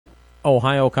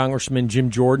Ohio Congressman Jim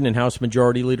Jordan and House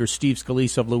Majority Leader Steve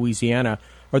Scalise of Louisiana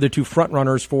are the two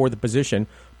frontrunners for the position.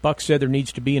 Buck said there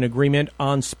needs to be an agreement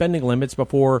on spending limits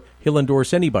before he'll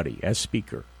endorse anybody as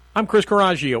Speaker. I'm Chris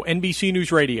Coraggio, NBC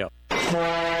News Radio.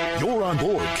 You're on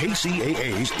board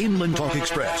KCAA's Inland Talk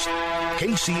Express.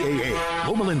 KCAA,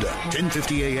 Loma Linda,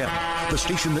 1050 AM, the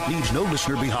station that leaves no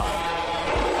listener behind.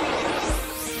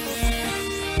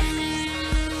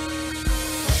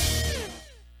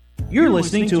 You're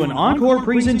listening to an encore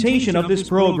presentation of this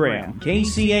program,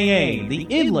 KCAA, the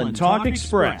Inland Talk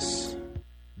Express.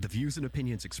 The views and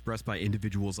opinions expressed by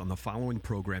individuals on the following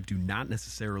program do not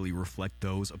necessarily reflect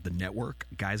those of the network,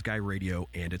 Guys Guy Radio,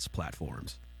 and its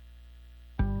platforms.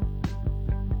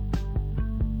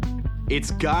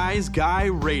 It's Guys Guy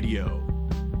Radio.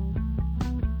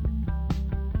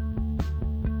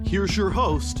 Here's your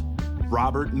host,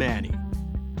 Robert Manni.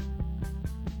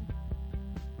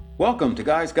 Welcome to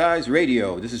Guys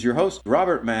Radio. This is your host,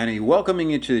 Robert Manni,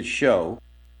 welcoming you to the show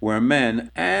where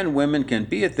men and women can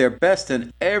be at their best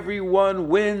and everyone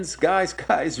wins. Guys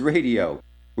Radio.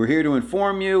 We're here to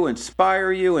inform you,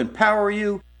 inspire you, empower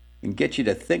you, and get you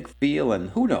to think, feel,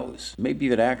 and who knows, maybe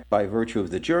even act by virtue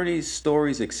of the journeys,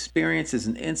 stories, experiences,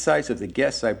 and insights of the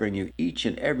guests I bring you each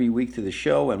and every week to the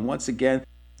show. And once again,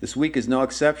 this week is no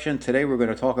exception. Today we're going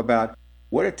to talk about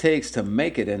what it takes to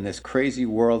make it in this crazy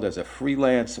world as a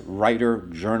freelance writer,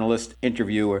 journalist,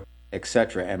 interviewer,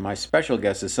 etc. And my special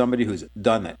guest is somebody who's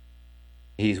done it.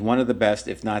 He's one of the best,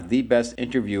 if not the best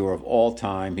interviewer of all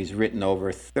time. He's written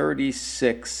over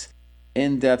 36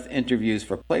 in-depth interviews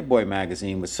for Playboy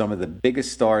magazine with some of the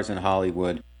biggest stars in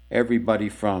Hollywood. Everybody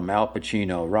from Al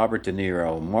Pacino, Robert De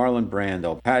Niro, Marlon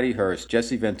Brando, Patty Hearst,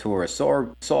 Jesse Ventura,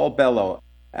 Saul Bellow,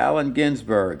 Allen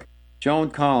Ginsberg,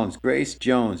 Joan Collins, Grace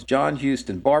Jones, John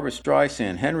Huston, Barbra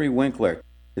Streisand, Henry Winkler.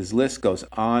 His list goes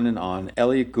on and on.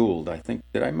 Elliot Gould, I think,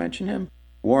 did I mention him?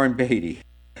 Warren Beatty,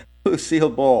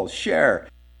 Lucille Ball, Cher.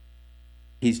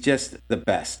 He's just the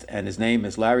best, and his name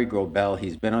is Larry Grobel.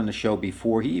 He's been on the show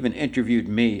before. He even interviewed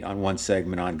me on one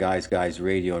segment on Guys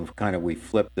Radio, and kind of we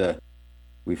flipped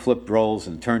roles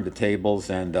and turned the tables,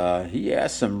 and he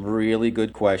asked some really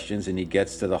good questions, and he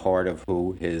gets to the heart of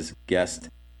who his guest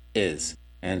is.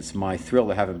 And it's my thrill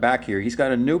to have him back here. He's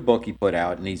got a new book he put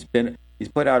out, and he's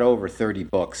put out over 30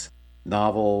 books,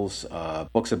 novels,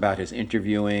 books about his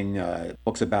interviewing,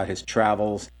 books about his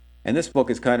travels. And this book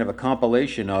is kind of a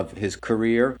compilation of his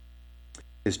career,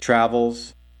 his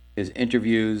travels, his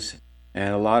interviews,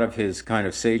 and a lot of his kind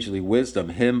of sagely wisdom,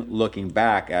 him looking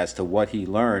back as to what he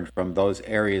learned from those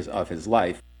areas of his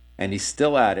life. And he's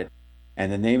still at it.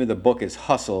 And the name of the book is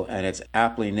Hustle, and it's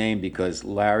aptly named because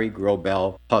Larry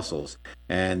Grobel hustles.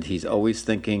 And he's always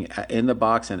thinking in the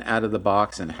box and out of the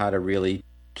box and how to really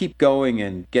keep going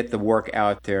and get the work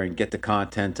out there and get the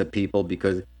content to people,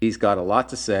 because he's got a lot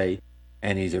to say,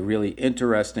 and he's a really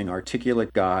interesting,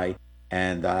 articulate guy.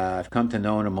 And I've come to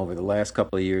know him over the last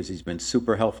couple of years. He's been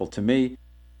super helpful to me.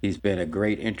 He's been a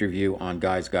great interview on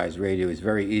Guys Radio. He's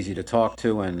very easy to talk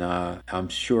to, and I'm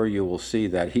sure you will see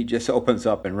that he just opens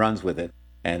up and runs with it.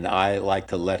 And I like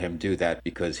to let him do that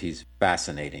because he's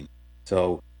fascinating.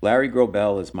 So Larry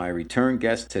Grobel is my return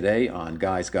guest today on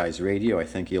Guys Radio. I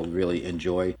think you'll really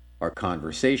enjoy our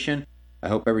conversation. I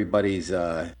hope everybody's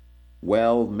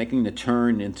making the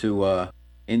turn into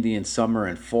Indian summer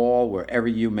and fall, wherever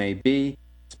you may be.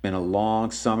 It's been a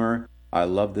long summer. I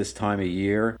love this time of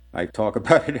year. I talk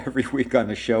about it every week on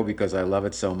the show because I love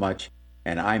it so much.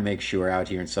 And I make sure out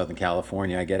here in Southern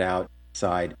California, I get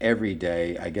outside every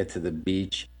day. I get to the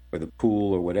beach or the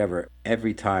pool or whatever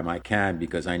every time I can,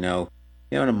 because I know,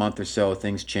 in a month or so,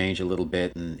 things change a little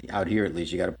bit. And out here, at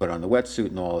least, you got to put on the wetsuit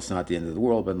and all. It's not the end of the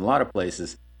world. But in a lot of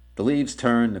places, the leaves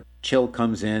turn, the chill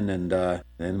comes in, and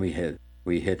then we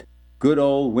hit good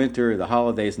old winter, the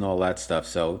holidays and all that stuff.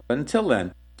 So, but until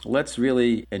then, let's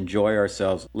really enjoy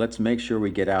ourselves. Let's make sure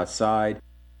we get outside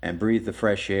and breathe the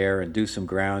fresh air and do some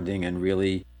grounding and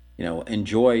really,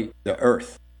 enjoy the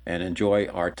earth and enjoy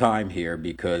our time here,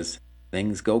 because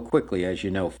things go quickly, as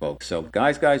you know, folks. So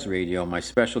Guys Radio, my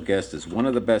special guest is one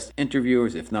of the best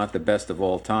interviewers, if not the best of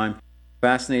all time.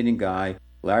 Fascinating guy,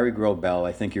 Larry Grobel.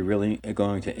 I think you're really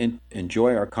going to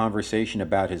enjoy our conversation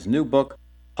about his new book,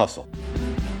 Hustle.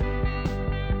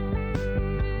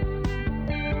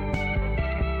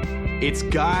 It's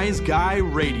Guys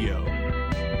Radio.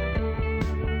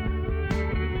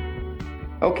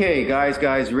 Okay,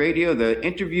 Guys Radio, the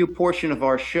interview portion of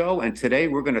our show, and today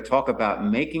we're going to talk about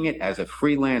making it as a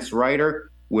freelance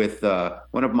writer with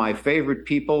one of my favorite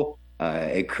people,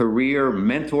 a career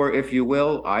mentor, if you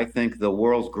will. I think the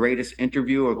world's greatest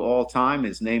interviewer of all time.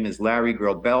 His name is Larry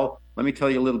Grobel. Let me tell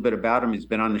you a little bit about him. He's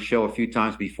been on the show a few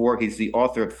times before. He's the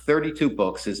author of 32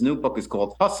 books. His new book is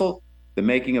called Hustle, The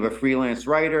Making of a Freelance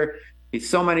Writer. He's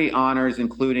so many honors,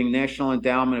 including National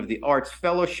Endowment of the Arts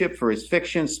Fellowship for his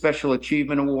fiction, Special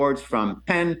Achievement Awards from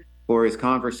Penn for his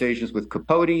conversations with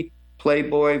Capote,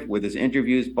 Playboy with his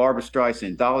interviews, Barbra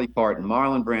Streisand, Dolly Parton,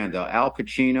 Marlon Brando, Al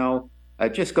Pacino.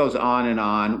 It just goes on and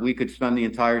on. We could spend the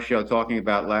entire show talking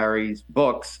about Larry's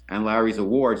books and Larry's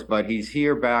awards, but he's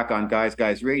here back on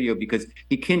Guys Radio because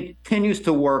he continues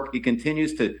to work. He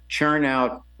continues to churn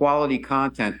out quality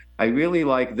content. I really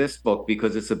like this book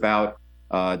because it's about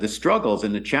the struggles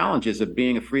and the challenges of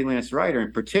being a freelance writer,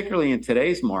 and particularly in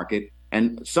today's market,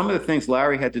 and some of the things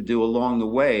Larry had to do along the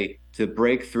way to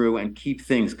break through and keep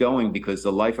things going, because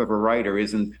the life of a writer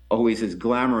isn't always as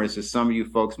glamorous as some of you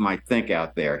folks might think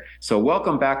out there. So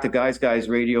welcome back to Guys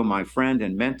Radio, my friend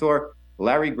and mentor,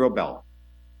 Larry Grobel.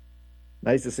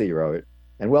 Nice to see you, Robert.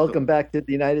 And welcome back to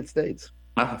the United States.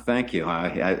 Thank you.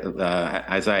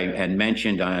 As I had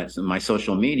mentioned on my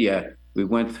social media, we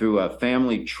went through a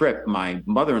family trip. My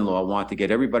mother-in-law wanted to get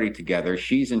everybody together.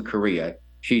 She's in Korea.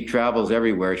 She travels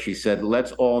everywhere. She said,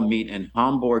 let's all meet in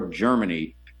Hamburg,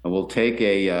 Germany, and we'll take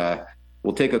a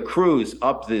cruise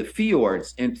up the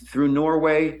fjords through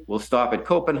Norway. We'll stop at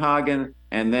Copenhagen,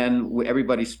 and then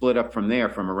everybody split up from there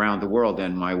from around the world.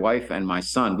 And my wife and my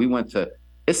son, we went to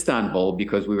Istanbul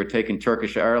because we were taking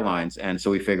Turkish Airlines, and so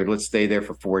we figured let's stay there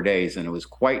for 4 days, and it was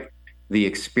quite the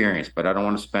experience. But I don't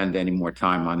want to spend any more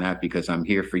time on that because I'm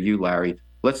here for you, Larry.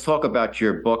 Let's talk about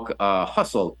your book,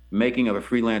 Hustle, Making of a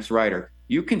Freelance Writer.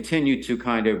 You continue to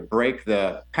kind of break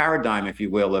the paradigm, if you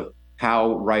will, of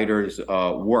how writers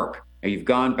work. And you've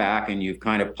gone back and you've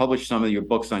kind of published some of your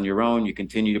books on your own. You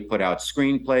continue to put out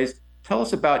screenplays. Tell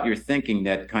us about your thinking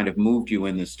that kind of moved you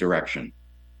in this direction.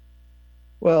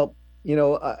 Well,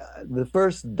 the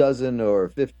first dozen or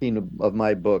 15 of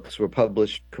my books were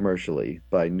published commercially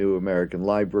by New American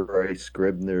Library,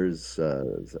 Scribner's,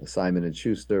 Simon &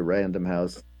 Schuster, Random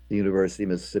House, the University of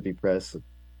Mississippi Press,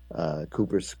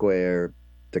 Cooper Square,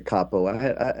 Da Capo.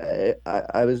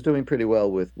 I was doing pretty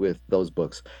well with those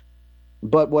books.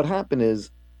 But what happened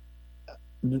is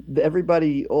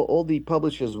everybody, all the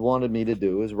publishers wanted me to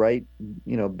do is write,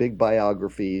 big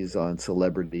biographies on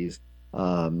celebrities.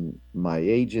 My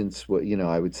agents,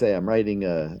 I would say I'm writing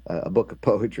a book of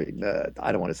poetry.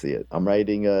 I don't want to see it. I'm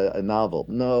writing a novel.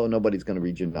 No, nobody's going to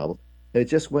read your novel. And it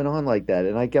just went on like that.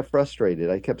 And I get frustrated.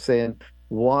 I kept saying,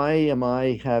 why am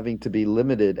I having to be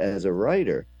limited as a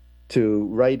writer to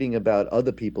writing about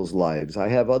other people's lives? I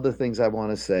have other things I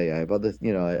want to say. I have other,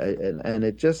 and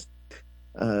it just,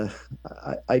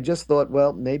 I just thought,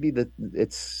 well, maybe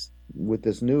it's with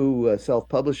this new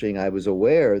self-publishing, I was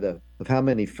aware of how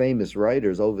many famous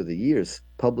writers over the years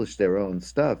published their own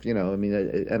stuff,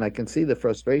 and I can see the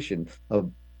frustration of,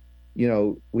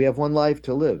 we have one life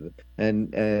to live,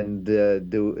 and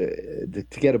to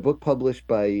get a book published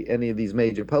by any of these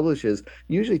major publishers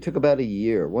usually took about a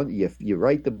year. You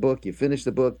write the book, you finish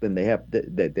the book, then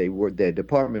their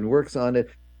department works on it,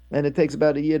 and it takes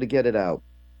about a year to get it out.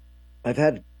 I've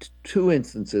had two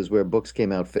instances where books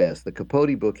came out fast. The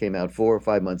Capote book came out 4 or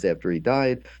 5 months after he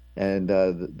died, and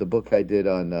the book I did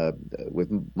on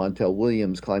with Montel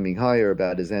Williams, Climbing Higher,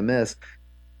 about his MS,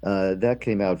 that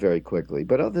came out very quickly.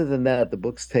 But other than that, the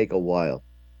books take a while.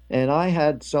 And I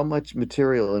had so much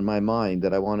material in my mind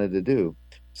that I wanted to do.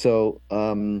 So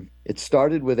it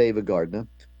started with Ava Gardner.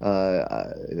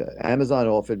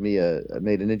 Amazon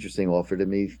made an interesting offer to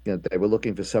me. They were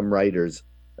looking for some writers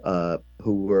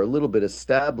who were a little bit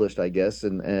established, I guess,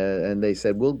 and they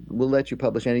said, we'll let you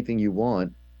publish anything you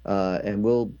want, and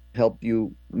we'll help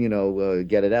you,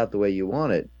 get it out the way you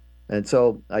want it. And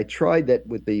so I tried that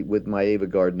with my Ava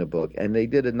Gardner book, and they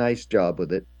did a nice job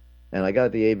with it. And I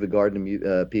got the Ava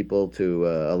Gardner people to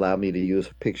allow me to use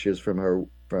pictures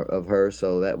of her,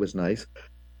 so that was nice.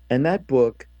 And that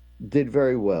book did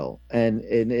very well, and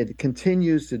it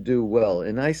continues to do well.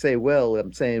 And I say well,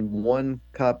 I'm saying 1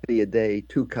 copy a day,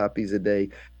 2 copies a day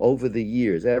over the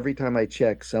years. Every time I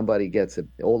check, somebody gets it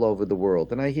all over the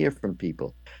world, and I hear from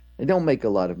people. I don't make a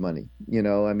lot of money,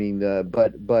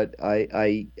 but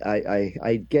I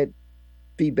get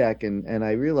feedback, and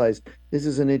I realized this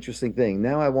is an interesting thing.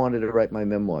 Now I wanted to write my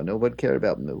memoir. Nobody cared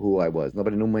about who I was.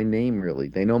 Nobody knew my name, really.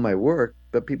 They know my work,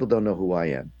 but people don't know who I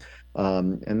am.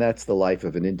 And that's the life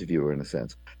of an interviewer, in a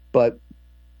sense. But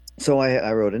so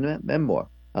I wrote a memoir.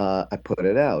 I put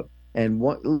it out, and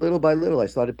little by little, I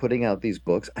started putting out these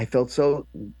books. I felt so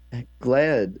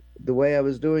glad the way I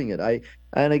was doing it.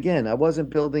 And again, I wasn't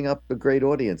building up a great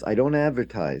audience. I don't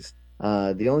advertise.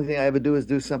 The only thing I ever do is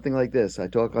do something like this. I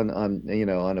talk on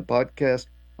a podcast.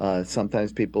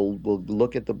 Sometimes people will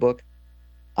look at the book,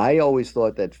 I always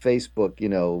thought that Facebook,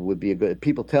 would be a good.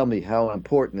 People tell me how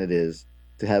important it is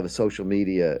to have a social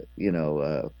media,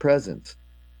 presence.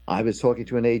 I was talking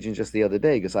to an agent just the other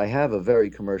day because I have a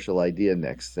very commercial idea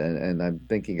next, and I'm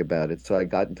thinking about it. So I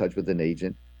got in touch with an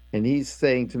agent, and he's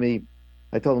saying to me,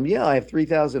 I told him, yeah, I have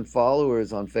 3,000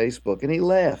 followers on Facebook, and he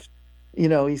laughed.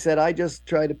 He said, I just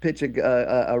try to pitch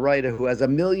a writer who has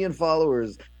 1 million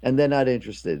followers and they're not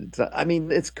interested. So, I mean,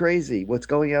 it's crazy. What's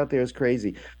going out there is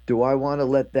crazy. Do I want to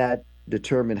let that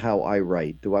determine how I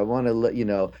write? Do I want to let,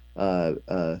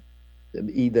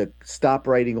 either stop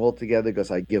writing altogether because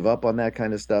I give up on that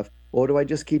kind of stuff, or do I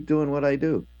just keep doing what I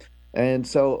do? And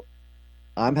so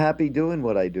I'm happy doing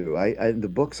what I do. The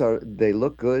books they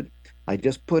look good. I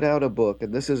just put out a book,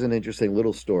 and this is an interesting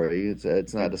little story.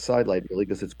 It's not a sidelight really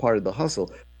because it's part of the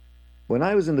hustle. When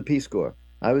I was in the Peace Corps,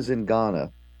 I was in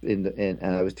Ghana, and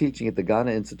I was teaching at the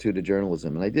Ghana Institute of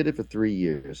Journalism, and I did it for 3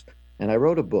 years. And I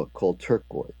wrote a book called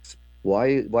Turquoise.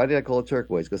 Why did I call it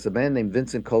Turquoise? Because a man named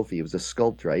Vincent Kofi, he was a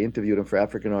sculptor. I interviewed him for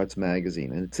African Arts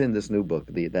Magazine, and it's in this new book,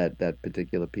 that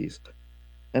particular piece.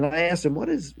 And I asked him, what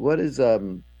is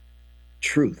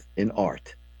truth in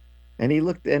art? And he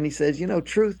looked and he says,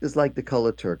 truth is like the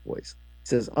color turquoise. He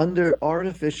says, under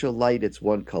artificial light, it's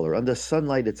one color. Under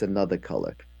sunlight, it's another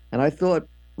color. And I thought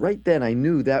right then I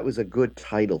knew that was a good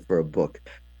title for a book,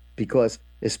 because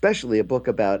especially a book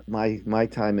about my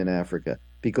time in Africa,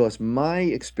 because my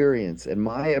experience and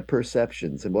my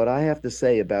perceptions and what I have to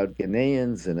say about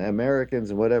Ghanaians and Americans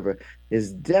and whatever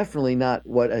is definitely not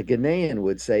what a Ghanaian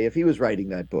would say if he was writing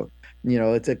that book.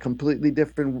 It's a completely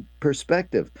different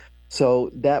perspective.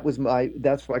 So that's why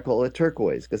I call it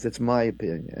Turquoise, because it's my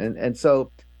opinion. And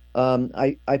so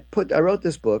I wrote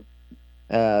this book.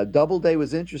 Doubleday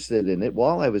was interested in it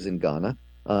while I was in Ghana.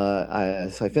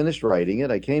 So I finished writing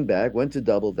it. I came back, went to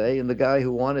Doubleday, and the guy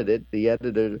who wanted it, the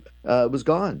editor, was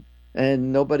gone.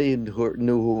 And nobody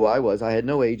knew who I was. I had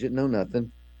no agent, no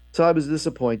nothing. So I was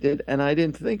disappointed, and I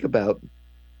didn't think about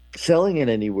selling it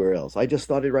anywhere else. I just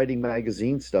started writing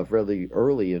magazine stuff really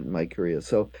early in my career.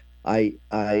 So I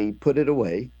put it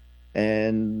away.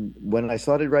 And when I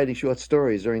started writing short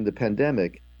stories during the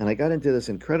pandemic, and I got into this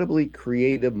incredibly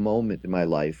creative moment in my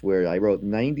life where I wrote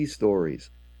 90 stories.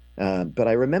 But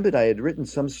I remembered I had written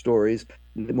some stories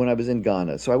when I was in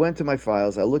Ghana. So I went to my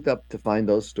files. I looked up to find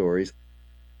those stories.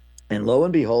 And lo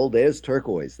and behold, there's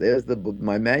Turquoise. There's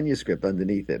my manuscript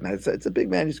underneath it. And it's a big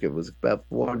manuscript. It was about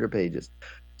 400 pages.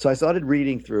 So I started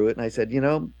reading through it, and I said,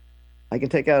 I can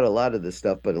take out a lot of this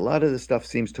stuff, but a lot of this stuff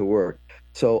seems to work.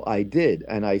 So I did,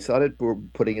 and I started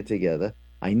putting it together.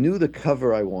 I knew the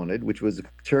cover I wanted, which was a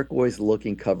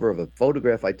turquoise-looking cover of a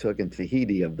photograph I took in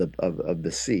Tahiti of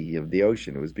the sea, of the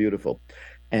ocean. It was beautiful,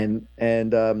 and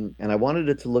I wanted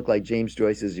it to look like James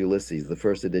Joyce's Ulysses, the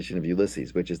first edition of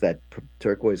Ulysses, which is that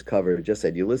turquoise cover. It just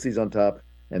said Ulysses on top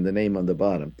and the name on the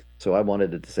bottom. So I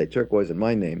wanted it to say turquoise and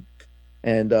my name,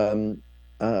 and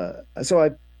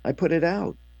so I put it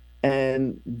out.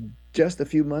 And just a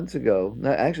few months ago,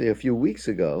 actually a few weeks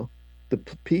ago, the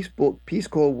Peace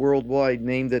Corps Worldwide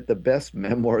named it the best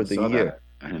memoir of the year.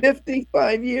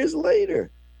 55 years later.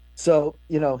 So,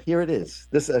 here it is.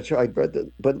 This I read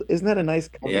but isn't that a nice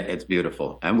comment? Yeah, it's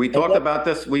beautiful. And we talked about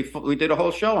this. We did a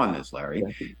whole show on this, Larry.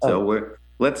 So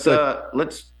let's so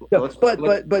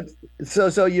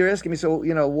you're asking me, so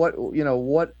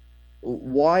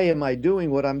why am I doing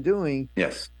what I'm doing?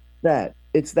 Yes.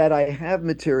 It's that I have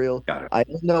material. Got it. I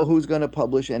don't know who's going to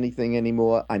publish anything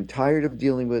anymore. I'm tired of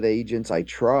dealing with agents. I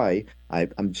try.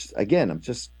 I'm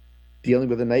just dealing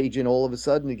with an agent all of a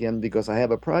sudden again because I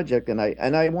have a project and I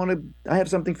have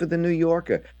something for the New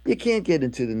Yorker. You can't get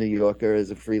into the New Yorker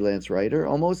as a freelance writer.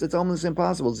 It's almost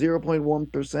impossible.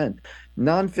 0.1%.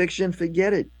 Nonfiction,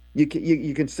 forget it.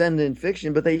 You can send in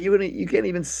fiction, but you can't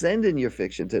even send in your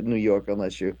fiction to New York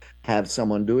unless you have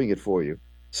someone doing it for you.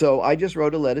 So I just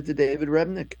wrote a letter to David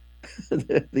Remnick,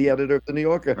 the editor of the New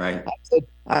Yorker. Right. I said,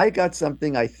 I got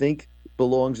something I think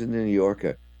belongs in the New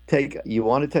Yorker. You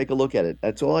want to take a look at it.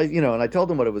 That's all and I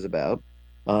told him what it was about.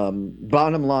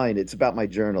 Bottom line, it's about my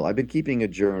journal. I've been keeping a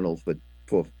journal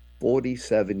for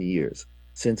 47 years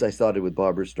since I started with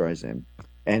Barbra Streisand.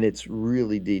 And it's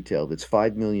really detailed. It's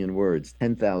 5 million words,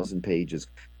 10,000 pages.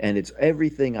 And it's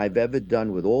everything I've ever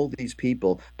done with all these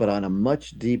people, but on a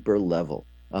much deeper level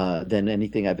than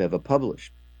anything I've ever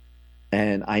published.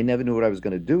 And I never knew what I was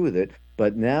going to do with it.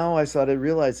 But now I started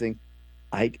realizing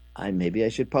maybe I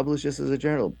should publish this as a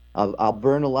journal. I'll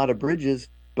burn a lot of bridges,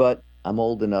 but I'm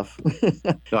old enough.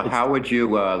 So how would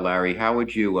you, Larry,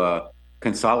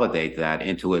 consolidate that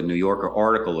into a New Yorker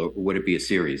article, or would it be a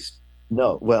series?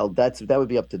 No, well, that would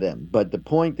be up to them. But the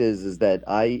point is that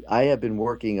I have been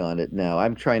working on it now.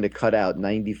 I'm trying to cut out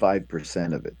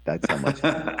 95% of it. That's how much.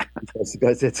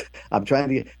 Because it's I'm trying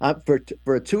to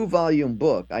for a 2 volume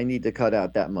book, I need to cut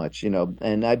out that much,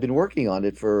 And I've been working on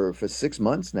it for 6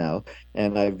 months now,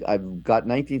 and I've got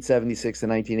 1976 to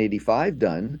 1985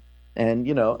 done. And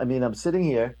I mean, I'm sitting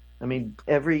here. I mean,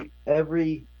 every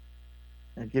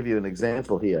I'll give you an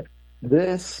example here.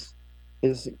 This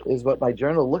is what my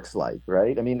journal looks like,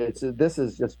 right? I mean, this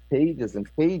is just pages and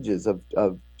pages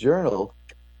of journal,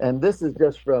 and this is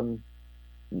just from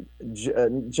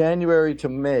January to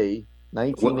May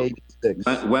What,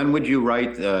 1986. when would you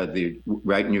write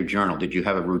in your journal? Did you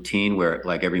have a routine where,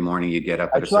 like, every morning you get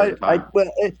up I at a certain tried.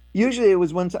 time? Usually it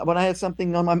was when I had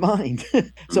something on my mind, so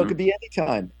it Hmm. could be any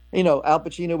time. Al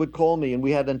Pacino would call me, and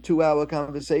we had a 2 hour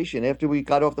conversation. After we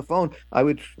got off the phone, I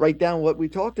would write down what we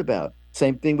talked about.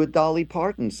 Same thing with Dolly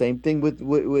Parton. Same thing with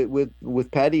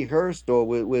Patty Hearst or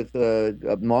with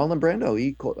Marlon Brando.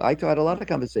 I had a lot of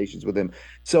conversations with him.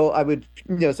 So I would,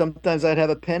 sometimes I'd have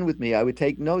a pen with me. I would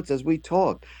take notes as we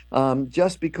talked,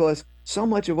 just because so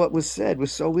much of what was said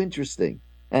was so interesting.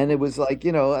 And it was like,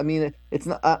 I mean, it's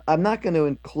not. I'm not going to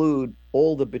include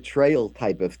all the betrayal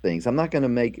type of things. I'm not going to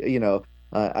make,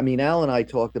 I mean, Al and I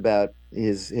talked about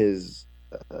his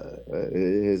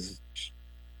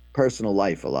personal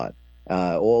life a lot,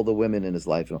 all the women in his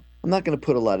life. I'm not going to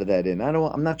put a lot of that in.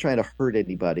 I'm not trying to hurt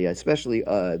anybody, especially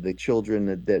the children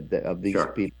of these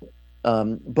Sure. people.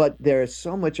 But there's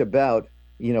so much about,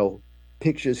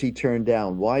 pictures he turned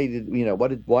down. Why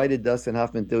did Dustin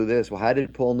Hoffman do this? Well, how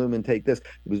did Paul Newman take this? It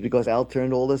was because Al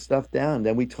turned all this stuff down.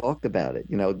 Then we talked about it.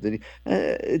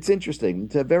 It's interesting.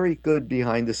 It's a very good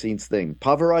behind the scenes thing.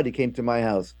 Pavarotti came to my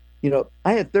house.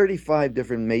 I had 35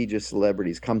 different major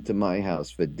celebrities come to my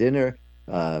house for dinner,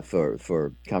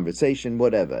 for conversation,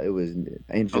 whatever. It was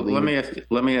Angelina.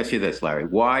 Let me ask you this, Larry.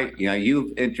 Why,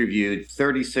 you've interviewed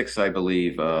 36, I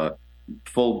believe,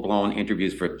 full-blown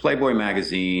interviews for Playboy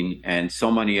magazine and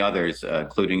so many others,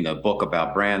 including the book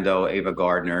about Brando, Ava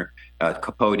Gardner,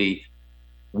 Capote.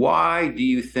 Why do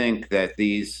you think that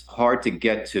these hard to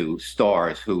get to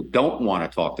stars who don't want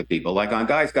to talk to people, like on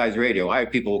Guys Radio, I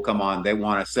have people who come on, they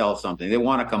want to sell something. They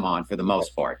want to come on for the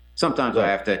most part. Sometimes I Right.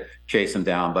 have to chase them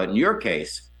down. But in your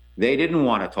case, they didn't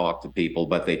want to talk to people,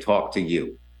 but they talked to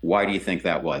you. Why do you think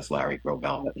that was, Larry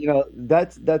Grobel?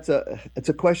 It's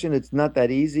a question. It's not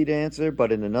that easy to answer,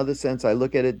 but in another sense, I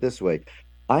look at it this way.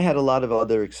 I had a lot of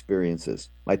other experiences.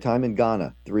 My time in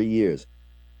Ghana, 3 years.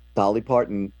 Dolly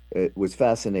Parton was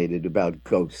fascinated about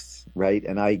ghosts, right?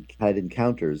 And I had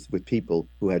encounters with people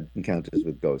who had encounters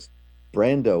with ghosts.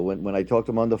 Brando, when I talked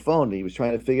to him on the phone, he was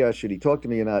trying to figure out should he talk to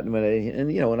me or not.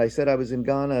 When I said I was in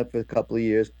Ghana for a couple of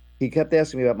years, he kept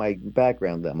asking me about my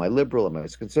background, am I liberal, am I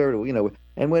conservative,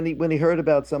 And when he heard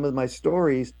about some of my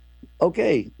stories,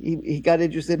 okay, he got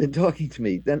interested in talking to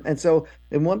me. And so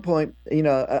at one point,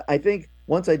 I think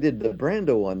once I did the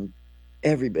Brando one,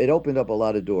 it opened up a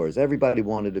lot of doors. Everybody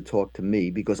wanted to talk to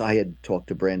me because I had talked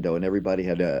to Brando, and everybody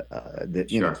had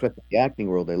Sure. especially the acting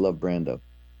world, they love Brando.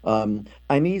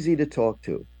 I'm easy to talk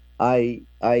to. I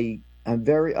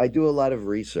do a lot of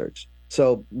research.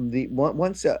 So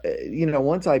once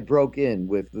I broke in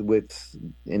with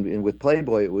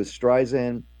Playboy, it was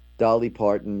Streisand, Dolly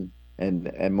Parton, and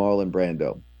Marlon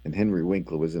Brando, and Henry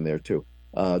Winkler was in there too.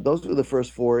 Those were the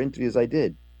first 4 interviews I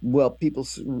did. Well, people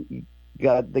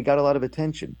got a lot of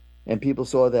attention, and people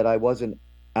saw that I wasn't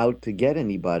out to get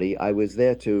anybody. I was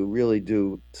there to really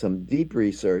do some deep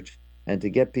research and to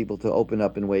get people to open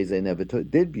up in ways they never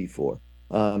did before.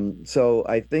 So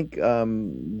I think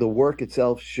the work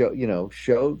itself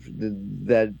showed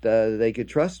that they could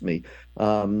trust me.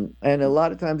 And a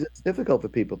lot of times it's difficult for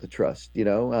people to trust,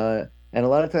 and a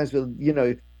lot of times,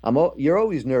 you're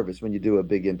always nervous when you do a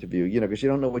big interview, because you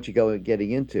don't know what you're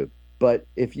getting into. But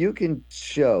if you can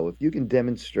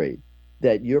demonstrate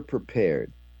that you're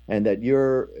prepared and that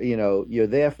you're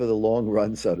there for the long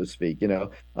run, so to speak, and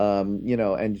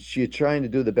you're trying to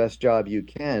do the best job you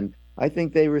can, I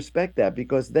think they respect that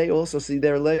because they also see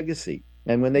their legacy.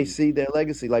 And when they see their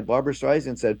legacy, like Barbara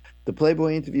Streisand said, the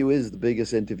Playboy interview is the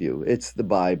biggest interview. It's the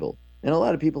Bible. And a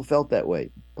lot of people felt that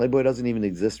way. Playboy doesn't even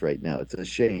exist right now. It's a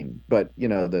shame. But,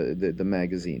 the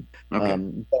magazine. Okay.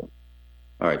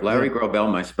 All right, Larry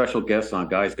Grobel, my special guest on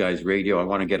Guys Radio. I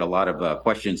want to get a lot of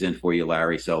questions in for you,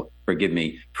 Larry, so forgive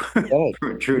me for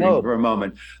intruding for a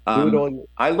moment.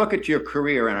 I look at your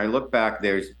career and I look back,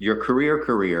 there's your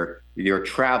career, your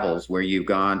travels where you've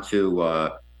gone to,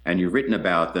 and you've written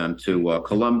about them, to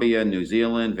Colombia, New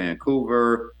Zealand,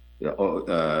 Vancouver,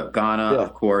 Ghana,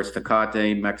 of course,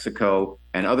 Tecate, Mexico,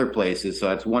 and other places. So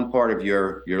that's one part of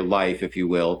your life, if you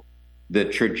will. The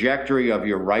trajectory of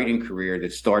your writing career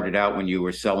that started out when you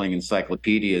were selling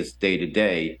encyclopedias day to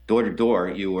day, door to door,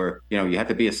 you had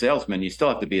to be a salesman. You still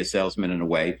have to be a salesman in a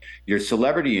way. Your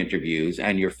celebrity interviews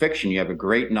and your fiction, you have a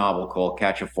great novel called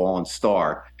Catch a Fallen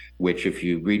Star, which if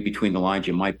you read between the lines,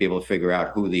 you might be able to figure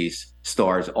out who these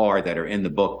stars are that are in the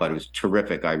book, but it was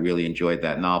terrific. I really enjoyed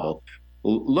that novel.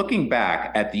 Looking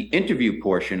back at the interview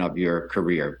portion of your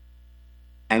career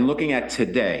and looking at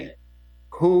today,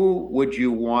 who would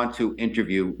you want to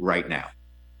interview right now?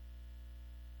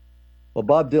 Well,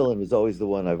 Bob Dylan was always the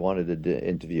one I wanted to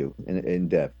interview in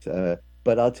depth.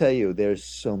 But I'll tell you, there's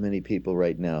so many people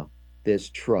right now. There's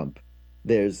Trump.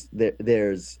 There's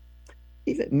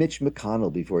even Mitch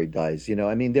McConnell before he dies.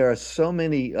 I mean, there are so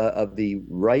many of the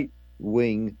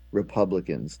right-wing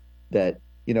Republicans that,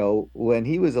 when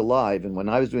he was alive and when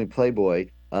I was doing Playboy,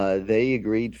 they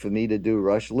agreed for me to do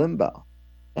Rush Limbaugh.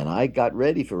 And I got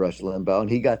ready for Rush Limbaugh, and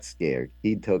he got scared.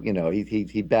 He took,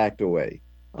 he backed away,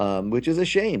 which is a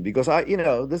shame because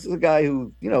this is a guy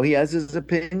who, he has his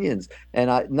opinions, and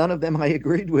none of them I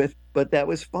agreed with, but that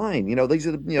was fine. These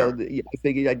are I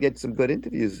figured I'd get some good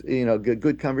interviews,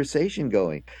 good conversation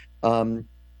going.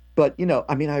 But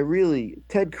I mean,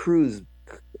 Ted Cruz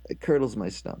curdles my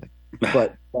stomach.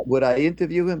 But would I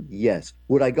interview him? Yes.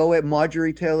 Would I go at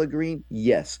Marjorie Taylor Greene?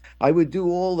 Yes. I would do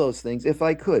all those things if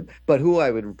I could. But who I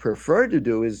would prefer to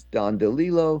do is Don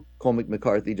DeLillo. Cormac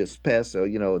McCarthy just passed, so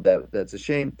that's a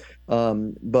shame.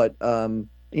 But I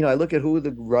look at who are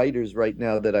the writers right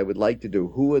now that I would like to do.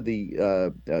 Who are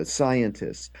the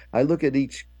scientists? I look at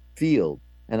each field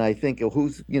and I think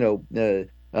who's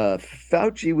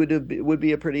Fauci would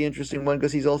be a pretty interesting one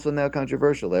because he's also now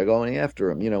controversial. They're going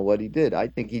after him. What he did. I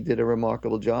think he did a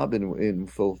remarkable job in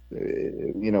full,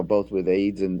 both with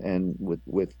AIDS and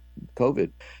with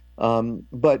COVID.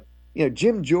 But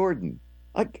Jim Jordan,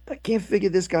 I can't figure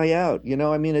this guy out.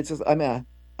 I mean, it's just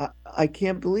I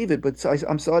can't believe it. But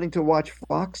I'm starting to watch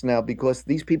Fox now because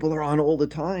these people are on all the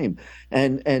time,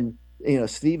 and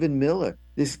Stephen Miller.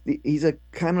 He's a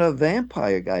kind of a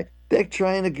vampire guy. They're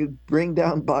trying to bring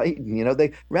down Biden.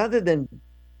 They rather than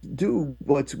do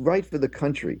what's right for the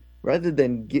country, rather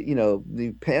than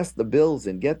pass the bills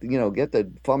and get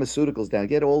the pharmaceuticals down,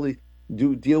 get all the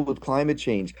deal with climate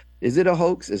change. Is it a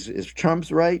hoax? Is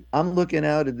Trump's right? I'm looking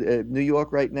out at New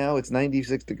York right now. It's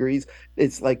 96 degrees.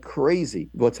 It's like crazy.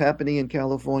 What's happening in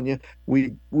California?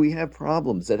 We have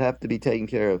problems that have to be taken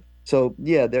care of. So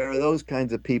yeah, there are those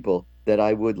kinds of people that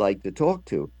I would like to talk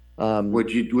to.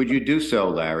 Would you do so,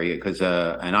 Larry? Because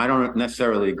and I don't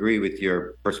necessarily agree with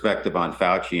your perspective on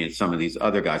Fauci and some of these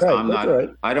other guys. Right, I'm not. Right.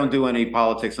 I don't do any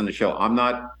politics on the show. I'm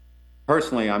not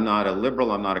personally. I'm not a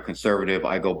liberal. I'm not a conservative.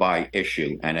 I go by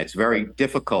issue, and it's very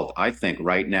difficult, I think,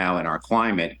 right now in our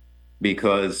climate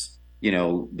because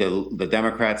the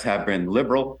Democrats have been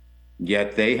liberal,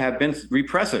 yet they have been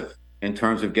repressive in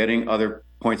terms of getting other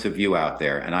points of view out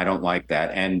there, and I don't like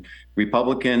that. And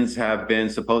Republicans have been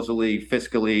supposedly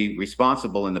fiscally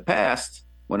responsible in the past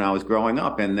when I was growing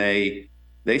up, and they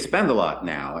spend a lot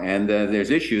now. And there's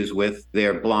issues with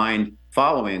their blind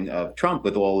following of Trump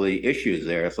with all the issues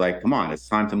there. It's like, come on, it's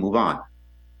time to move on.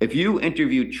 If you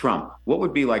interviewed Trump, what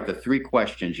would be like the 3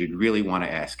 questions you'd really want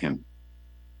to ask him?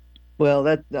 Well,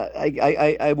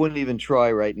 I wouldn't even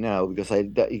try right now because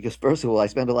first of all, I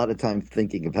spend a lot of time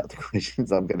thinking about the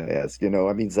questions I'm going to ask. I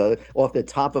mean, so off the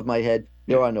top of my head,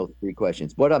 there are no 3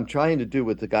 questions. What I'm trying to do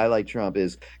with a guy like Trump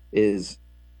is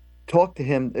talk to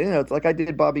him. It's like I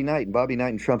did Bobby Knight, and Bobby Knight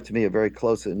and Trump to me are very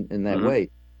close in that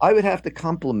way. I would have to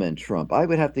compliment Trump. I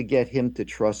would have to get him to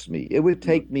trust me. It would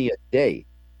take me a day.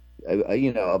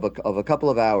 Of a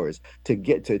couple of hours to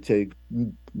get to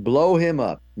blow him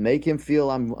up, make him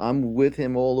feel I'm with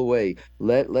him all the way.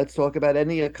 Let's talk about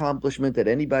any accomplishment that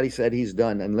anybody said he's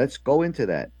done, and let's go into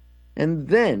that. And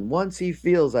then once he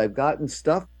feels I've gotten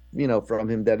stuff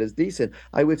from him that is decent,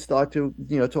 I would start to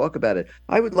talk about it.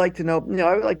 I would like to know.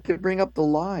 I would like to bring up the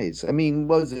lies. I mean,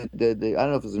 was it I don't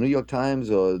know if it was the New York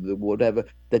Times or whatever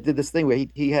that did this thing where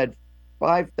he had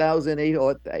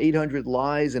 5,800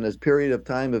 lies in a period of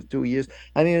time of 2 years.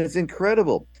 I mean, it's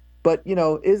incredible. But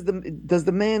does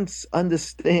the man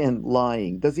understand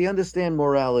lying? Does he understand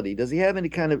morality? Does he have any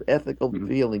kind of ethical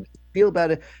feeling? Feel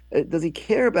about it? Does he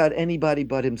care about anybody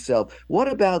but himself?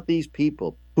 What about these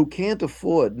people who can't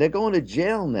afford? They're going to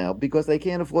jail now because they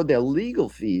can't afford their legal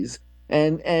fees,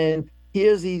 and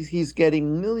here's he's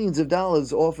getting millions of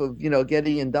dollars off of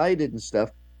getting indicted and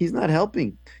stuff. he's not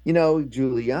helping.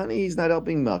 Giuliani, he's not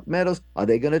helping. Mark Meadows, are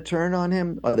they going to turn on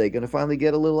him? Are they going to finally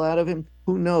get a little out of him?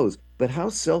 Who knows? But how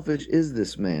selfish is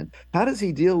this man? How does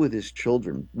he deal with his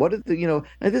children? What is and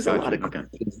there's a lot of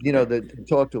questions, that to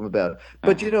talk to him about.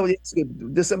 But,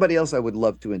 there's somebody else I would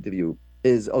love to interview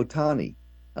is Otani,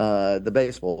 the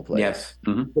baseball player. Yes.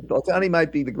 Mm-hmm. Otani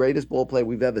might be the greatest ball player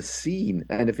we've ever seen.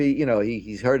 And if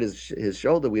he's hurt his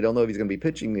shoulder, we don't know if he's going to be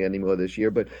pitching anymore this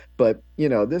year. But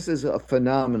this is a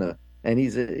phenomena. And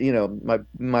he's,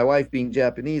 my wife being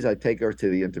Japanese, I take her to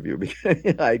the interview because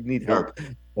I need help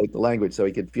with the language so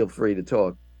he can feel free to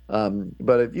talk.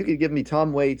 But if you could give me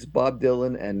Tom Waits, Bob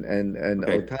Dylan, and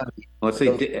Otani. Let's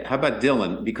see. How about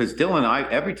Dylan? Because Dylan,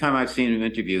 every time I've seen him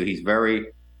interview, he's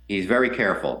very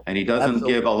careful and he doesn't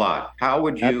give a lot. How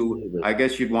would you? Absolutely. I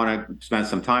guess you'd want to spend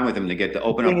some time with him to get to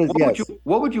open up.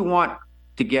 What would you want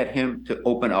to get him to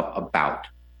open up about?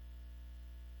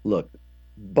 Look.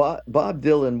 Bob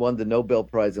Dylan won the Nobel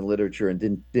Prize in Literature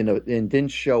and didn't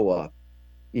show up.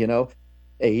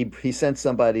 He sent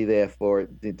somebody there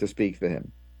to speak for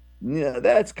him.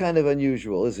 That's kind of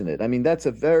unusual, isn't it? I mean, that's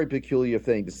a very peculiar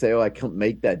thing to say. Oh, I can't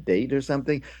make that date or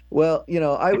something. Well,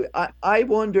 I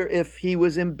wonder if he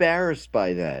was embarrassed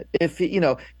by that. If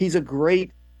he's a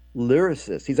great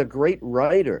lyricist, he's a great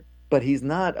writer, but he's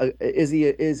not. Is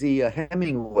he a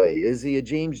Hemingway? Is he a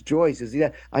James Joyce? Is he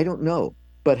that? I don't know.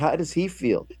 But how does he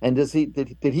feel? And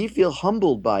did he feel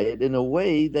humbled by it in a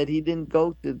way that he didn't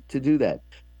go to do that?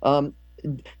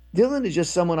 Dylan is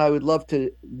just someone I would love to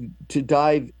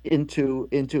dive into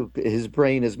his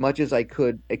brain as much as I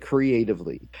could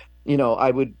creatively. I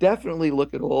would definitely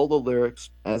look at all the lyrics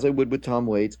as I would with Tom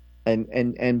Waits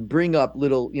and bring up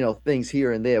little things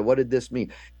here and there. What did this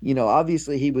mean?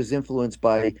 Obviously he was influenced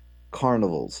by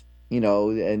carnivals.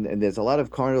 And there's a lot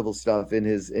of carnival stuff in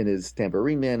his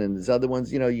Tambourine Man and his other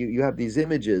ones. You have these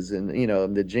images and,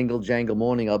 the jingle jangle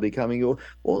morning, I'll be coming.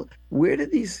 Well, where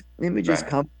did these images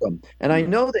come from? And I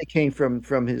know they came from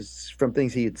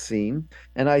things he had seen.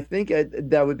 And I think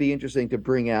that would be interesting to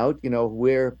bring out,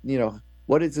 where,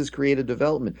 what is his creative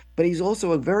development? But he's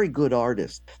also a very good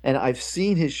artist. And I've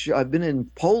seen his show. I've been in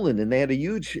Poland and they had a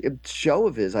huge show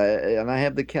of his. And I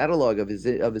have the catalog of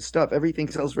his stuff. Everything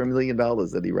sells for $1 million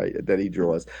that he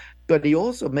draws. But he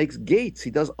also makes gates.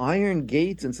 He does iron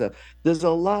gates and stuff. There's a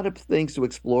lot of things to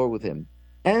explore with him.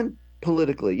 And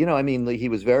politically, he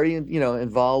was very,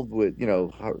 involved with,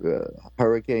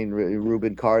 Hurricane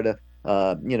Reuben Carter.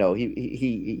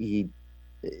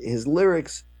 His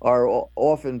lyrics are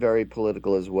often very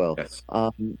political as well. Yes.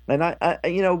 And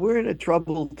we're in a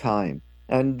troubled time,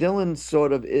 and Dylan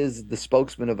sort of is the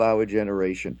spokesman of our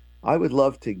generation. I would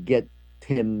love to get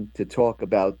him to talk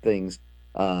about things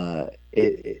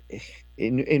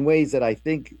in ways that I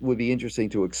think would be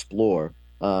interesting to explore.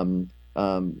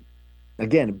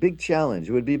 Again, a big challenge.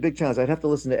 It would be a big challenge. I'd have to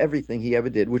listen to everything he ever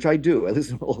did, which I do. I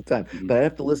listen all the time. Mm-hmm. But I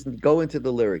have to go into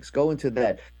the lyrics, go into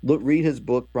that, read his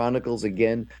book, Chronicles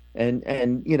again, and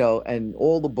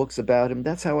all the books about him.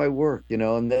 That's how I work,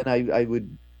 and then I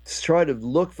would try to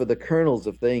look for the kernels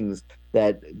of things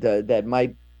that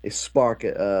might spark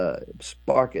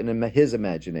in his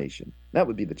imagination. That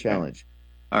would be the challenge.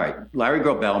 All right. Larry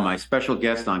Grobel, my special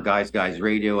guest on Guys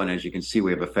Radio. And as you can see,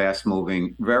 we have a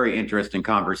fast-moving, very interesting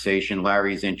conversation.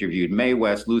 Larry's interviewed Mae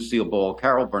West, Lucille Ball,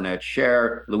 Carol Burnett,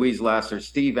 Cher, Louise Lasser,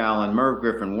 Steve Allen, Merv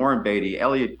Griffin, Warren Beatty,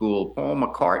 Elliot Gould, Paul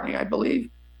McCartney, I believe.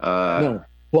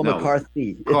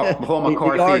 McCarthy. Paul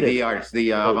McCarthy, the artist, the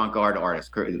avant-garde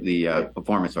artist, the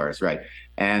performance artist, right.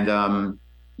 And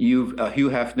you've Hugh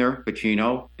Hefner,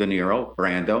 Pacino, De Niro,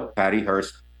 Brando, Patty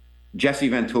Hearst, Jesse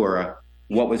Ventura.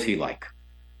 What was he like?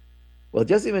 Well,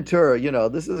 Jesse Ventura,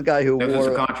 this is a guy who was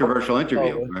a controversial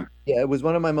interview. Right? Yeah, it was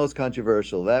one of my most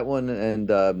controversial. That one and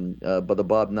but the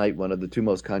Bob Knight one are the two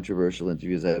most controversial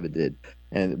interviews I ever did.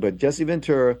 But Jesse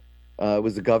Ventura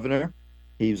was the governor.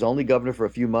 He was only governor for a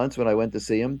few months when I went to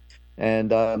see him.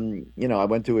 And I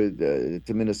went to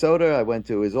Minnesota. I went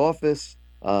to his office.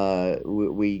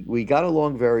 We got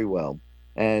along very well.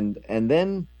 And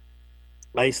then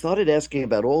I started asking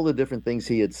about all the different things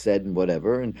he had said and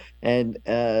whatever, and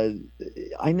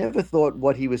I never thought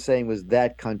what he was saying was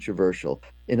that controversial.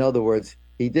 In other words,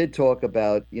 he did talk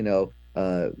about,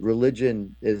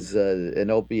 religion is an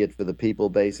opiate for the people,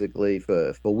 basically,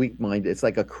 for weak-minded. It's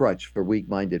like a crutch for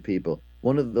weak-minded people.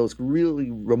 One of those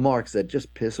really remarks that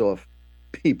just piss off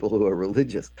people who are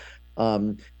religious.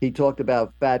 He talked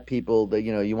about fat people that,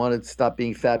 you want to stop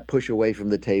being fat, push away from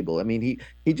the table. I mean,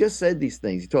 he just said these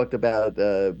things. He talked about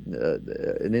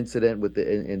an incident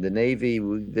in the Navy,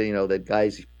 that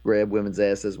guys grab women's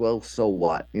asses. Well, so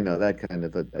what? That kind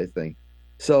of a thing.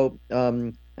 So,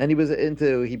 and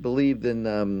and he believed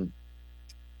in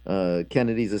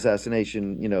Kennedy's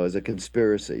assassination, as a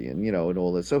conspiracy, and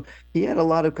all this. So he had a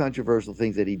lot of controversial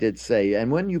things that he did say.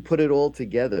 And when you put it all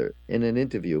together in an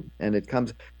interview, and it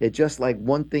just like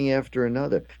one thing after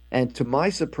another. And to my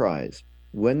surprise,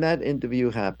 when that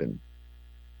interview happened,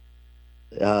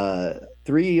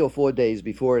 3 or 4 days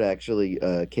before it actually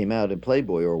came out in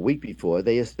Playboy, or a week before,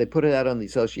 they put it out on the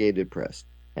Associated Press.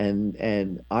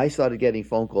 And I started getting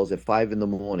phone calls at 5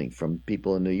 a.m. from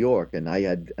people in New York, and I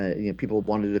had people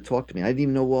wanted to talk to me. I didn't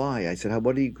even know why. I said,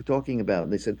 "What are you talking about?"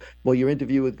 And they said, "Well, your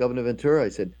interview with Governor Ventura." I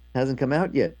said, "Hasn't come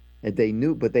out yet." And they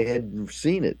knew, but they hadn't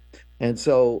seen it. And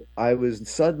so I was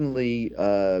suddenly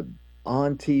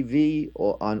on TV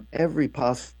or on every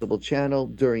possible channel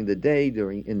during the day,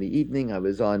 in the evening. I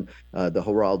was on the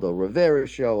Geraldo Rivera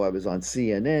show. I was on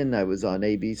CNN. I was on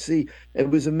ABC. It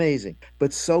was amazing.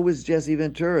 But so was Jesse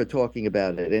Ventura talking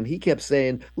about it, and he kept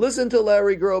saying, "Listen to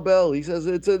Larry Grobel. He says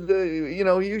it's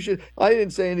you should." I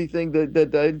didn't say anything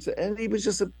and he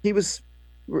was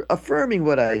affirming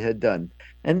what I had done.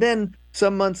 And then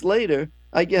some months later,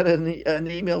 I get an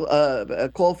email, a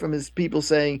call from his people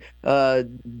saying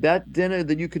that dinner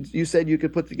that you said you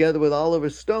could put together with Oliver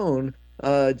Stone,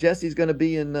 Jesse's going to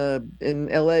be in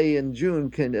L.A. in June.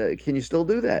 Can you still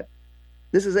do that?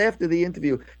 This is after the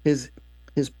interview. His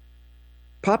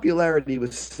popularity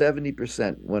was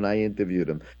 70% when I interviewed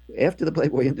him. After the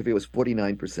Playboy interview, it was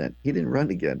 49%. He didn't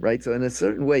run again, right? So in a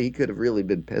certain way, he could have really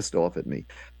been pissed off at me,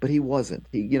 but he wasn't.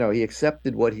 He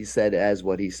accepted what he said as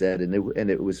what he said, and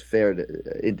it was fair to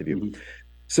interview. Mm-hmm.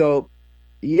 So,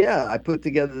 yeah, I put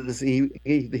together this. He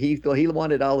thought he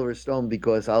wanted Oliver Stone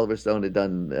because Oliver Stone had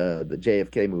done the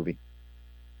JFK movie.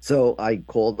 So I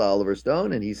called Oliver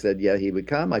Stone, and he said, yeah, he would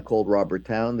come. I called Robert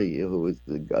Towne, who was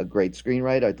a great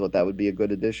screenwriter. I thought that would be a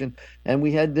good addition. And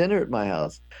we had dinner at my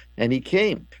house. And he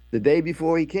came. The day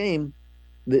before he came,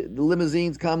 the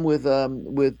limousines come with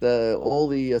all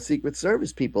the Secret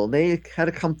Service people. And they had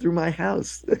to come through my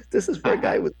house. This is for a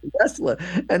guy with a wrestler.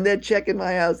 And they're checking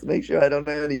my house to make sure I don't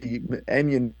have any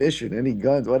ammunition, any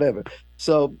guns, whatever.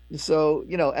 So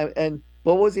and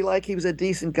what was he like? He was a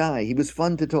decent guy. He was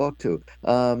fun to talk to.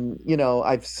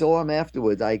 I saw him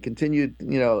afterwards. I continued,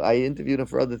 I interviewed him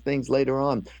for other things later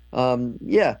on.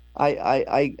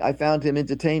 I found him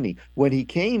entertaining. When he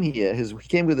came here, he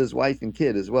came with his wife and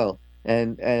kid as well.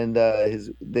 And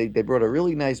they brought a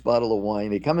really nice bottle of wine.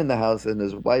 They come in the house, and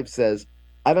his wife says,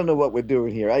 "I don't know what we're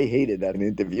doing here. I hated that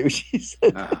interview," she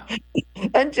said.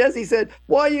 And Jesse said,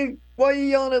 Why are you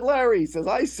yelling at Larry? He says,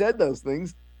 "I said those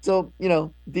things." So,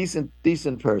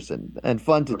 decent person and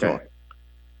fun to talk.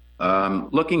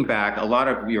 Looking back, a lot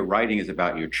of your writing is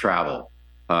about your travel.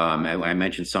 I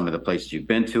mentioned some of the places you've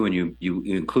been to, and you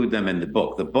include them in the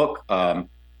book. The book,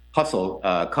 Hustle,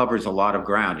 covers a lot of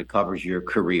ground. It covers your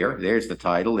career. There's the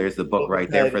title. There's the book right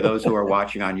there. For those who are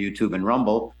watching on YouTube and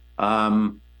Rumble,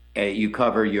 you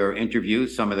cover your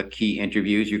interviews, some of the key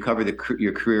interviews. You cover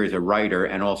your career as a writer,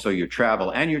 and also your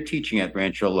travel, and your teaching at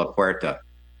Rancho La Puerta.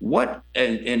 What,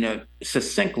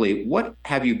 succinctly, what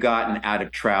have you gotten out of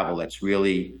travel that's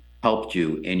really helped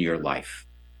you in your life?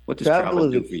 What does travel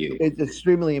do for you? It's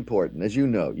extremely important. As you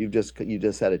know, you just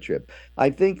had a trip. I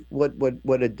think what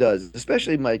it does,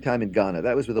 especially my time in Ghana,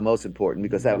 that was the most important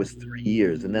because that was 3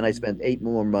 years. And then I spent 8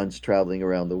 more months traveling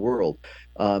around the world.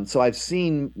 So I've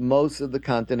seen most of the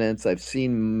continents. I've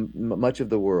seen much of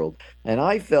the world. And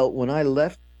I felt when I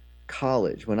left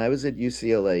college, when I was at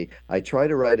UCLA, I tried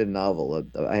to write a novel.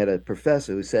 I had a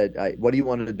professor who said, "What do you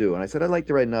want to do?" And I said, "I'd like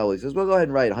to write a novel." He says, "Well, go ahead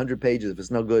and write 100 pages. If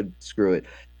it's no good, screw it."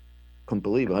 Couldn't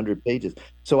believe 100 pages.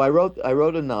 So I wrote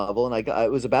a novel, and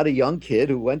it was about a young kid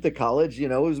who went to college. It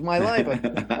was my life.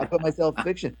 I put myself in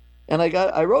fiction, and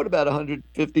I wrote about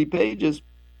 150 pages.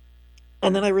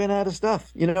 And then I ran out of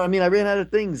stuff. I ran out of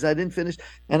things. I didn't finish.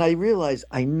 And I realized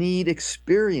I need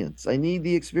experience. I need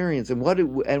the experience. And what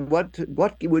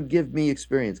would give me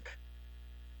experience?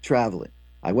 Traveling.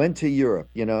 I went to Europe.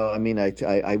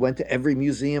 I went to every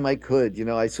museum I could.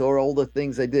 I saw all the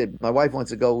things I did. My wife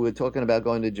wants to go. We were talking about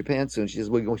going to Japan soon. She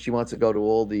says she wants to go to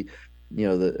all the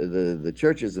the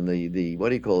churches and the what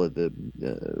do you call it?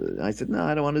 I said, no,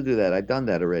 I don't want to do that. I've done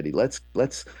that already. Let's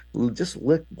just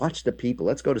watch the people.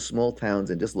 Let's go to small towns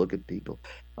and just look at people,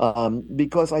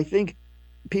 because I think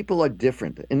people are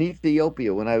different. In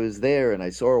Ethiopia, when I was there and I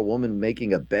saw a woman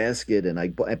making a basket, and I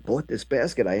bought this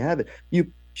basket. I have it.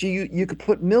 You could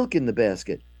put milk in the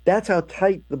basket. That's how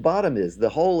tight the bottom is. The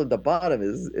hole in the bottom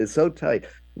is so tight.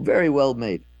 Very well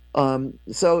made.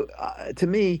 So to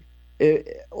me,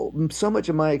 so much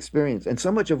of my experience and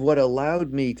so much of what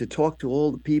allowed me to talk to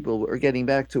all the people, or getting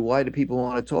back to why do people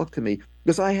want to talk to me,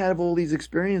 because I have all these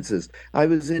experiences. I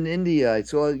was in India. I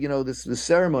saw, this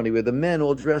ceremony where the men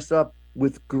all dressed up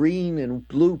with green and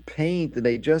blue paint, and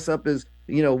they dress up as,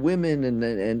 women,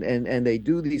 and they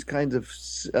do these kinds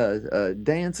of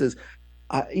dances.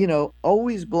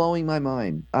 Always blowing my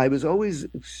mind. I was always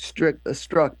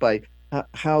struck by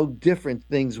how different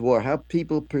things were, how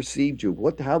people perceived you,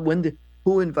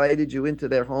 who invited you into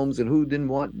their homes and who didn't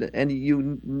want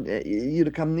you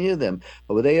to come near them.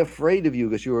 Were they afraid of you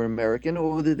because you were American,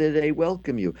 or did they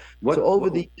welcome you? So over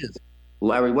the years,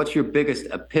 Larry, what's your biggest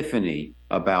epiphany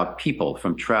about people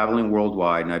from traveling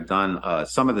worldwide? And I've done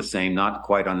some of the same, not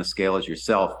quite on the scale as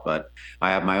yourself, but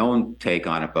I have my own take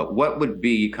on it. But what would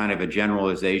be kind of a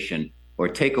generalization or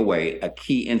takeaway, a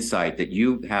key insight that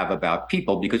you have about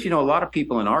people? Because, a lot of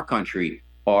people in our country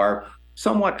are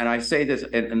somewhat, and I say this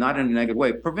not in a negative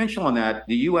way, provincial in that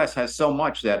the U.S. has so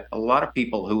much that a lot of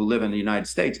people who live in the United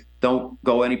States don't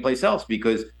go anyplace else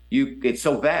because it's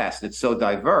so vast, it's so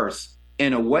diverse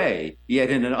in a way, yet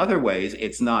in other ways,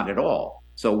 it's not at all.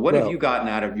 So what have you gotten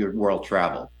out of your world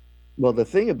travel? Well, the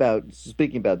thing about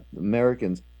speaking about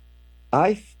Americans,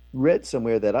 I read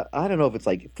somewhere that I don't know if it's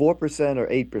like 4% or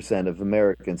 8% of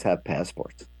Americans have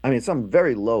passports. I mean, some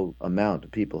very low amount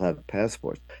of people have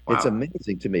passports. Wow. It's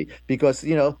amazing to me because,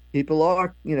 people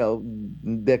are,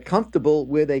 they're comfortable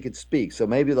where they could speak. So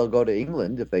maybe they'll go to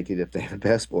England if they have a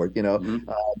passport,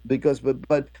 because,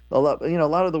 but a lot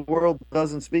of the world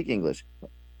doesn't speak English.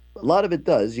 A lot of it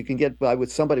does. You can get by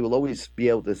with somebody will always be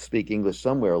able to speak English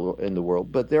somewhere in the world.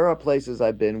 But there are places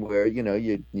I've been where,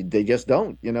 they just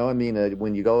don't, I mean,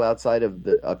 when you go outside of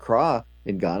Accra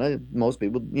in Ghana, most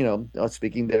people, are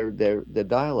speaking their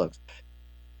dialects.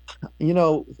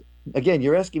 Again,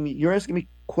 you're asking me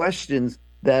questions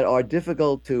that are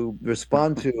difficult to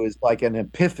respond to. Is like an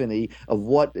epiphany of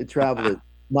what travel is.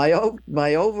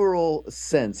 My overall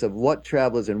sense of what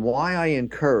travel is and why I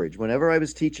encourage, whenever I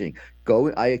was teaching,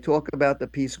 I talk about the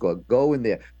Peace Corps, go in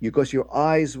there, because your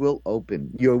eyes will open,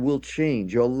 will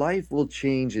change, your life will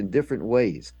change in different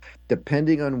ways,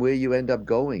 depending on where you end up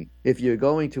going. If you're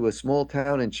going to a small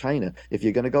town in China, if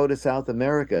you're going to go to South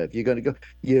America, if you're going to go,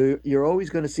 you're always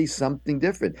going to see something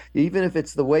different, even if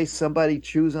it's the way somebody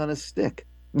chews on a stick.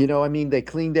 They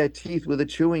clean their teeth with a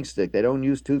chewing stick. They don't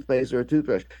use toothpaste or a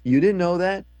toothbrush. You didn't know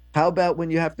that? How about when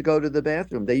you have to go to the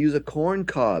bathroom? They use a corn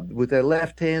cob with their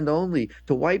left hand only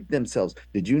to wipe themselves.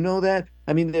 Did you know that?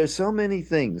 I mean, there's so many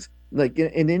things. Like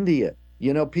in India,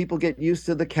 people get used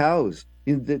to the cows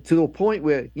to a point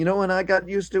where, when I got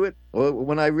used to it, or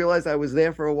when I realized I was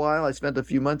there for a while, I spent a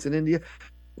few months in India,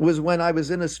 was when I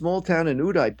was in a small town in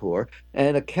Udaipur,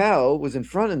 and a cow was in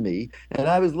front of me, and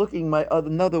I was looking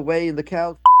another way, and the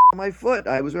cow my foot.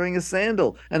 I was wearing a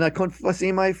sandal, and I couldn't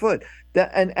see my foot.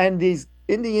 And these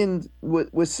Indians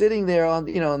were sitting there on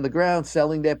the ground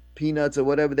selling their peanuts or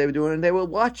whatever they were doing, and they were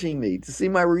watching me to see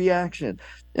my reaction.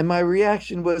 And my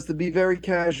reaction was to be very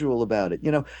casual about it.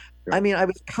 I mean, I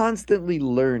was constantly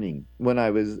learning when I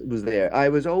was there. I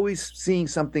was always seeing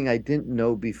something I didn't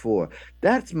know before.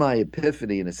 That's my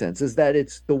epiphany, in a sense, is that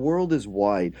the world is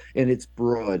wide and it's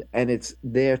broad and it's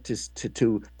there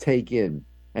to take in.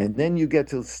 And then you get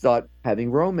to start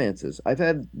having romances. I've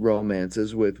had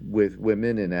romances with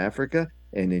women in Africa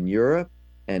and in Europe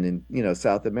and in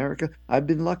South America. I've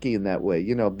been lucky in that way.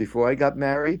 Before I got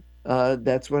married,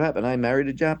 that's what happened. I married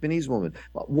a Japanese woman.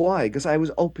 Why? Because I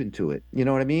was open to it. You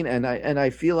know what I mean? And I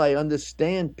feel I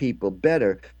understand people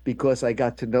better because I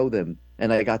got to know them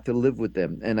and I got to live with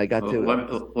them and I got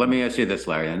to. Let me ask you this,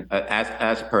 Larry. And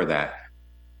as per that,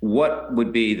 what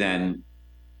would be then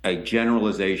a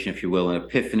generalization, if you will, an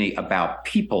epiphany about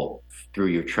people through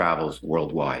your travels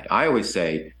worldwide? I always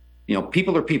say,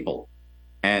 people are people.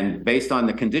 And based on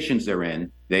the conditions they're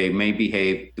in, they may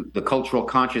behave, the cultural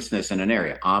consciousness in an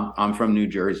area. I'm from New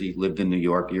Jersey, lived in New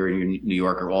York. You're a New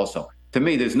Yorker also. To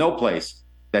me, there's no place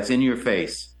that's in your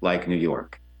face like New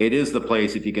York. It is the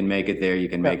place, if you can make it there, you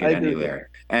can make it anywhere.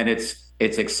 And it's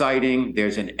exciting.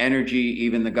 There's an energy.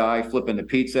 Even the guy flipping the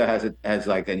pizza has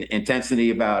like an intensity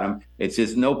about him. It's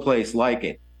just no place like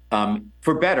it,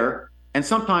 for better and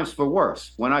sometimes for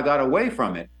worse. When I got away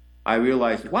from it, I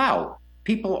realized, wow,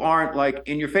 people aren't like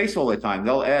in your face all the time.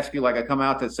 They'll ask you, like, I come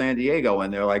out to San Diego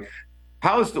and they're like,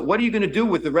 what are you going to do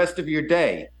with the rest of your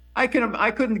day? I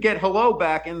couldn't get hello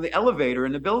back in the elevator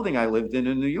in the building I lived in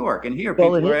New York. And here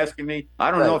people are asking me,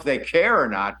 I don't know if they care or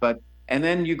not, and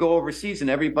then you go overseas and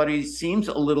everybody seems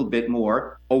a little bit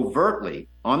more overtly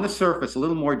on the surface, a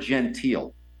little more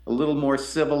genteel, a little more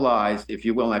civilized, if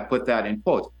you will. And I put that in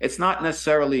quotes. It's not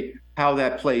necessarily how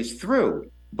that plays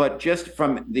through. but just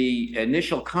from the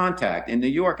initial contact in New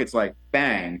York, it's like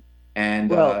bang, and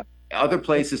Well, other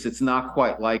places it's not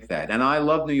quite like that. And I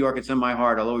love New York; it's in my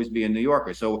heart. I'll always be a New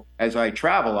Yorker. So as I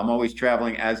travel, I'm always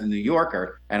traveling as a New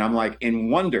Yorker, and I'm like in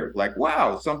wonder, like,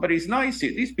 wow, somebody's nice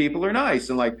here. These people are nice,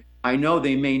 and like I know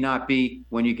they may not be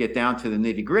when you get down to the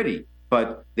nitty gritty,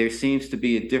 but there seems to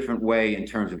be a different way in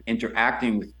terms of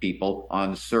interacting with people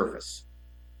on the surface.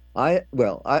 I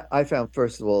found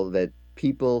first of all that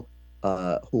people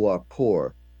who are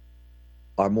poor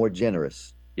are more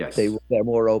generous. Yes. They're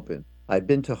more open. I've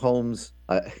been to homes.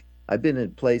 I've been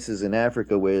in places in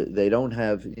Africa where they don't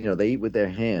have, they eat with their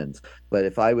hands. But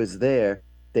if I was there,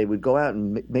 they would go out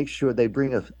and make sure they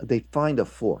find a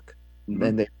fork,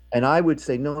 Mhm. and I would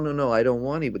say, no, no, no, I don't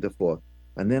want to eat with the fork.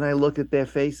 And then I look at their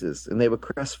faces, and they were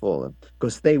crestfallen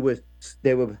because they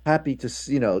were happy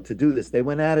to do this. They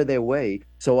went out of their way,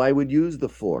 so I would use the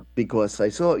fork because I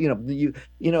saw,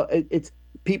 it's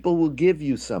people will give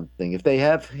you something. If they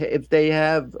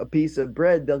have a piece of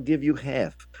bread, they'll give you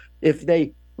half. If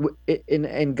they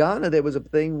in Ghana, there was a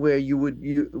thing where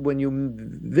when you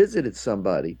visited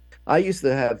somebody, I used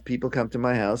to have people come to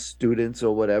my house, students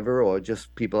or whatever, or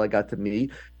just people I got to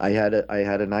meet. I had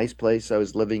a nice place. I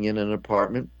was living in an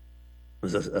apartment. It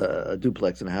was a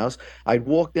duplex in a house. I'd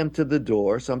walk them to the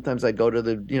door. Sometimes I'd go to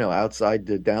the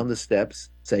outside down the steps,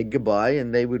 say goodbye,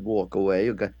 and they would walk away.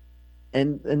 Okay.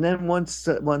 And then once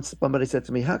somebody said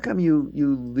to me, "How come you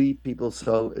leave people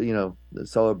so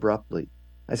abruptly?"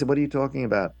 I said, "What are you talking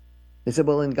about?" They said,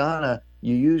 "Well, in Ghana,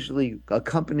 you usually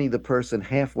accompany the person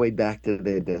halfway back to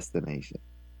their destination."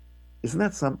 Isn't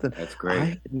that something? That's I great.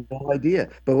 had no idea.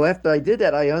 But after I did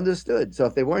that, I understood. So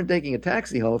if they weren't taking a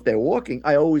taxi home, if they're walking,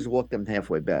 I always walked them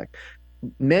halfway back.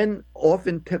 Men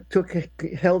often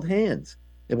held hands.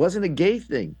 It wasn't a gay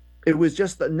thing. It was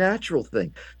just a natural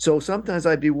thing. So sometimes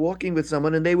I'd be walking with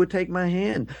someone and they would take my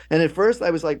hand. And at first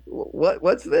I was like,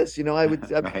 what's this? I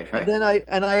would, Right, and right.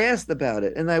 then I asked about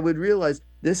it and I would realize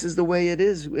this is the way it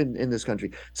is in this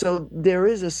country. So there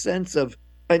is a sense of,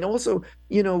 and also,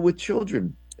 with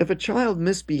children, if a child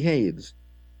misbehaves,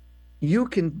 you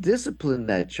can discipline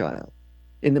that child.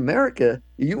 In America,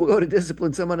 you will go to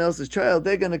discipline someone else's child,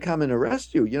 they're going to come and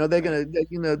arrest you. They're going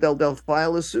to, they'll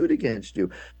file a suit against you.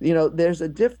 There's a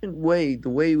different way, the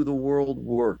way the world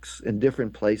works in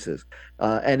different places,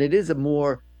 and it is a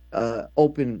more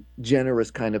open, generous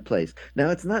kind of place.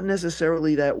 Now, it's not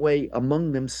necessarily that way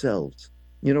among themselves.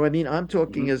 You know what I mean? I'm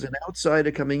talking Mhm. as an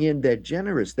outsider coming in. They're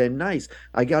generous. They're nice.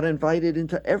 I got invited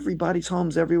into everybody's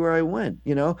homes everywhere I went.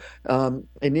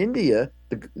 In India,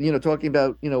 talking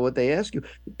about what they ask you,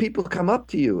 people come up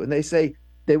to you and they say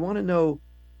they want to know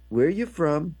where you're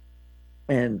from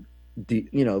and do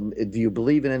you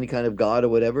believe in any kind of God or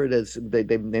whatever it is they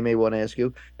may want to ask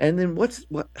you, and then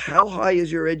how high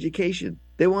is your education?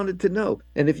 They wanted to know.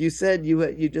 And if you said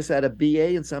you just had a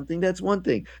BA in something, that's one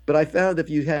thing, but I found if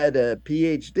you had a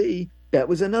PhD, that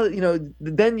was another.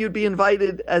 Then you'd be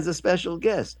invited as a special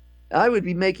guest. I would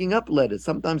be making up letters.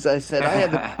 Sometimes I said I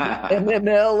have a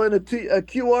MML and a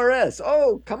QRS.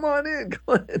 Oh, come on in,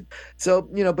 come on in. So,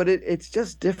 but it's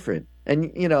just different.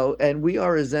 And we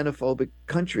are a xenophobic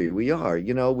country. We are,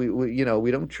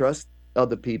 we don't trust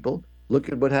other people. Look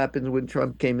at what happened when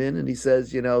Trump came in and he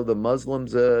says, the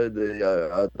Muslims are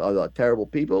terrible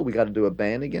people. We got to do a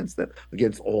ban against them,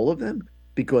 against all of them,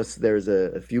 because there's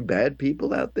a few bad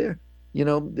people out there.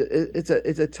 It's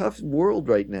a tough world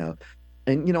right now.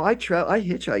 And I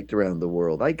hitchhiked around the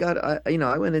world.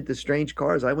 I went into strange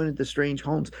cars. I went into strange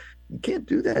homes. You can't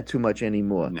do that too much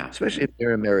anymore, No. especially if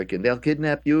you're American. They'll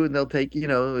kidnap you and they'll take,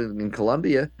 in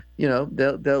Colombia,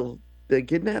 they'll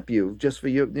kidnap you just for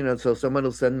you, so someone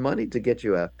will send money to get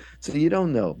you out. So you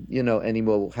don't know,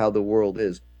 anymore how the world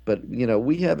is. But,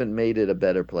 we haven't made it a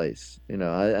better place, and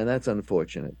that's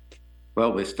unfortunate.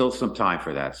 Well, there's still some time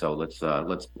for that, so let's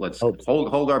Hope so.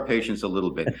 hold our patience a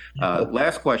little bit.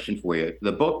 Last question for you.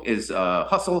 The book is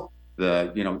Hustle.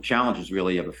 The challenges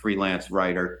really of a freelance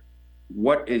writer.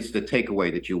 What is the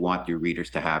takeaway that you want your readers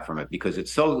to have from it? Because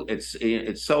it's so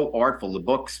artful. The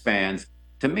book spans,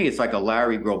 to me, it's like a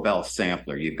Larry Grobel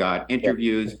sampler. You've got Yeah.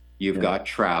 interviews, you've Yeah. got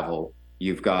travel,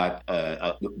 you've got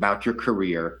about your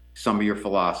career, some of your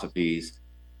philosophies.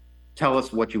 Tell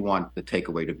us what you want the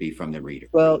takeaway to be from the reader.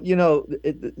 Well,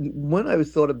 when I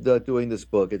was thought of doing this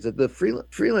book, it's that the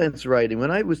freelance writing.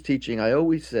 When I was teaching, I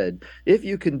always said, if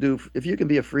you can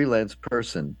be a freelance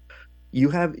person,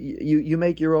 you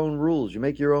make your own rules, you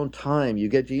make your own time, you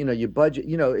get you budget,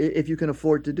 if you can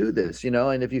afford to do this,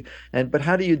 and but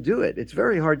how do you do it? It's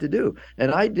very hard to do.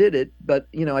 And I did it, but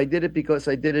I did it because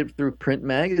I did it through print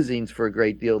magazines for a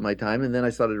great deal of my time, and then I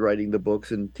started writing the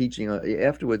books and teaching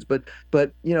afterwards. But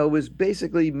it was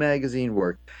basically magazine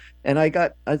work, and I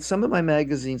got some of my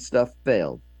magazine stuff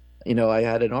failed. I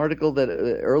had an article that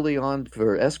early on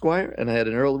for Esquire, and I had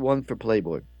an early one for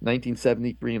Playboy,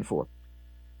 1973 and 4.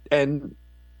 And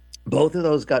both of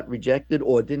those got rejected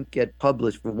or didn't get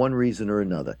published for one reason or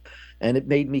another. And it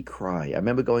made me cry. I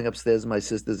remember going upstairs in my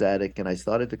sister's attic and I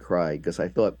started to cry because I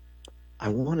thought, I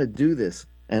want to do this.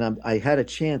 And I had a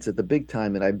chance at the big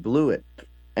time and I blew it.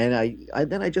 And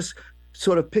then I just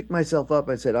sort of picked myself up.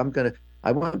 I said,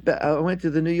 I went to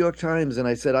the New York Times and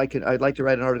I said, I'd like to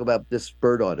write an article about this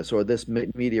bird artist or this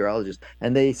meteorologist.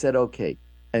 And they said, okay.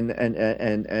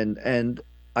 And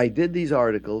I did these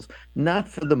articles, not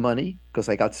for the money, because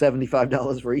I got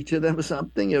 $75 for each of them or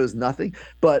something. It was nothing,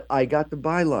 but I got the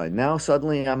byline. Now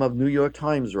suddenly I'm a New York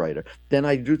Times writer. Then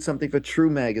I did something for True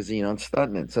Magazine on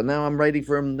stuntmen. So now I'm writing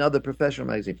for another professional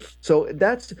magazine. So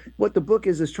that's what the book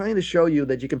is trying to show you,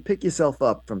 that you can pick yourself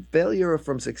up from failure or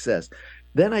from success.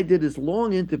 Then I did this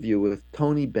long interview with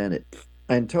Tony Bennett.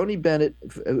 And Tony Bennett,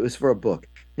 it was for a book.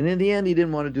 And in the end, he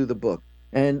didn't want to do the book.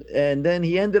 And then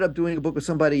he ended up doing a book with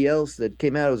somebody else that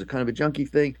came out. It was a kind of a junky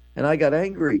thing. And I got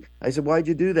angry. I said, why'd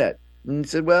you do that? And he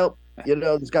said, well,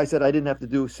 this guy said I didn't have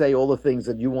to say all the things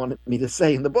that you wanted me to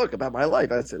say in the book about my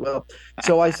life. I said, well,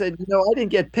 so I said, I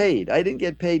didn't get paid. I didn't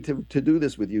get paid to do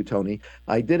this with you, Tony.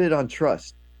 I did it on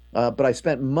trust. But I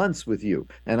spent months with you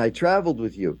and I traveled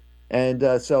with you.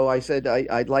 And so I said,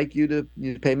 I'd like you to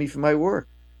pay me for my work.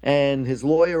 And his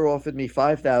lawyer offered me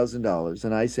 $5,000.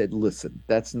 And I said, listen,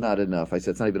 that's not enough. I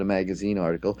said, it's not even a magazine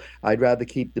article. I'd rather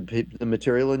keep the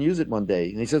material and use it one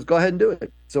day. And he says, go ahead and do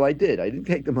it. So I did. I didn't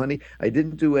take the money. I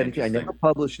didn't do anything. I never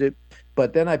published it.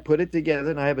 But then I put it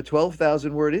together, and I have a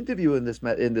 12,000-word interview in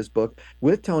this book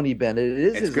with Tony Bennett.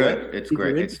 It's good. It's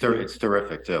great. It's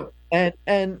terrific, too. And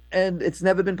it's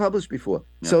never been published before.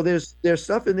 Yeah. So there's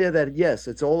stuff in there that, yes,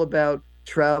 it's all about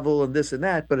travel and this and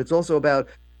that, but it's also about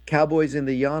cowboys in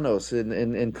the Llanos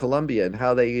in Colombia and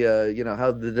how they,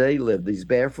 how did they live? These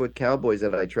barefoot cowboys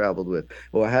that I traveled with,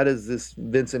 or how does this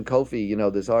Vincent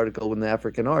Kofi, this article in the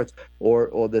African Arts,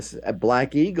 or this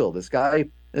Black Eagle, this guy,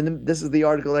 and then this is the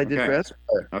article I did for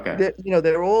Esquire. Okay,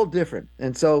 they're all different,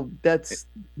 and so that's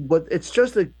what it's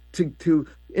just to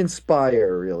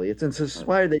inspire. Really, it's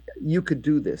inspire that you could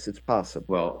do this. It's possible.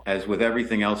 Well, as with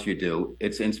everything else you do,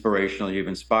 it's inspirational. You've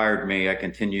inspired me. I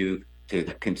continue to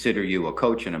consider you a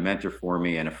coach and a mentor for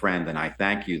me and a friend. And I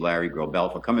thank you, Larry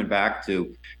Grobel, for coming back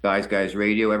to Guys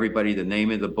Radio. Everybody, the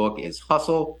name of the book is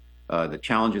Hustle, The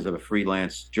Challenges of a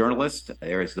Freelance Journalist.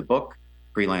 There's the book,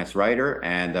 Freelance Writer.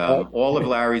 And all of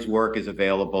Larry's work is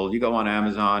available. You go on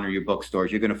Amazon or your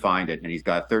bookstores, you're going to find it. And he's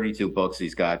got 32 books.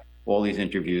 He's got all these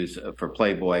interviews for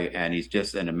Playboy. And he's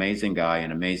just an amazing guy,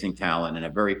 an amazing talent, and a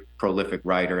very prolific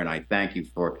writer. And I thank you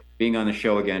for being on the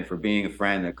show again, for being a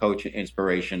friend, a coach, and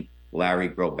inspiration. Larry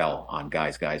Grobel on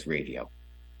Guys Radio.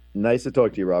 Nice to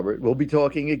talk to you, Robert. We'll be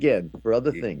talking again for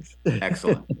other things.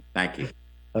 Excellent. Thank you.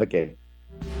 Okay.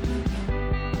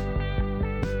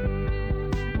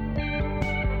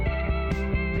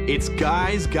 It's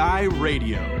Guys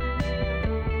Radio.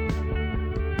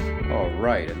 All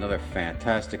right, another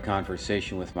fantastic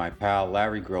conversation with my pal,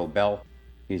 Larry Grobel.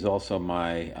 He's also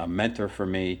my mentor for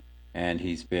me. And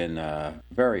he's been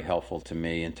very helpful to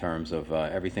me in terms of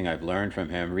everything I've learned from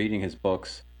him, reading his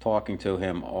books, talking to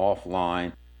him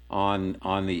offline,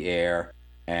 on the air,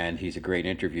 and he's a great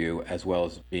interview, as well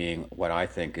as being what I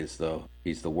think is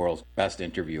he's the world's best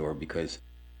interviewer, because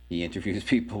he interviews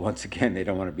people, once again, they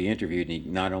don't want to be interviewed, and he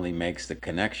not only makes the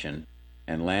connection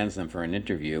and lands them for an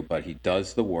interview, but he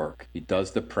does the work, he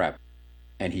does the prep,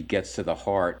 and he gets to the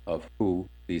heart of who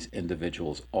these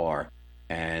individuals are.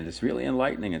 And it's really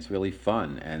enlightening, it's really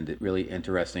fun, and really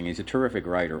interesting. He's a terrific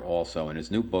writer also, and his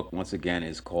new book, once again,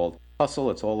 is called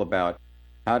Hustle. It's all about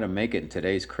how to make it in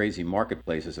today's crazy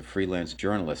marketplace as a freelance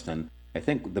journalist. And I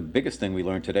think the biggest thing we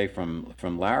learned today from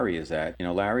Larry is that,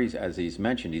 Larry's, as he's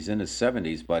mentioned, he's in his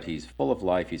 70s, but he's full of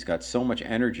life. He's got so much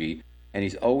energy, and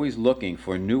he's always looking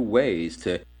for new ways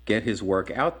to get his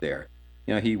work out there.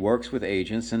 He works with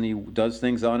agents, and he does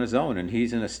things on his own, and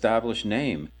he's an established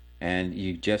name. And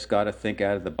you just got to think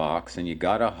out of the box, and you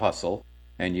got to hustle,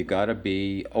 and you got to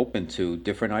be open to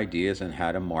different ideas and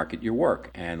how to market your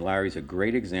work. And Larry's a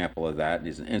great example of that.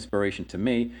 He's an inspiration to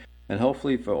me, and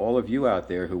hopefully for all of you out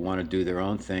there who want to do their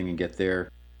own thing and get their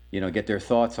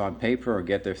thoughts on paper or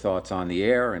get their thoughts on the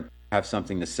air. And have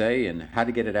something to say and how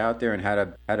to get it out there and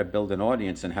how to build an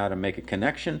audience and how to make a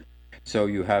connection so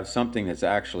you have something that's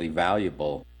actually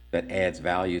valuable, that adds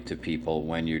value to people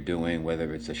when you're doing,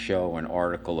 whether it's a show, an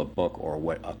article, a book,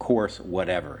 or a course,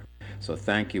 whatever. So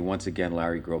thank you once again,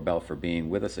 Larry Grobel, for being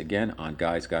with us again on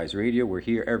Guys Radio. We're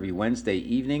here every Wednesday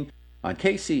evening on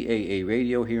KCAA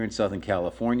Radio here in Southern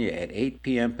California at 8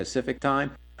 p.m. Pacific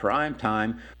Time, prime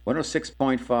time,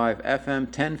 106.5 FM,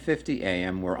 1050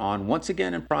 AM. We're on once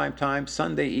again in prime time,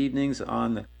 Sunday evenings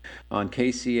on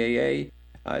KCAA.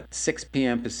 At 6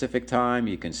 p.m. Pacific Time.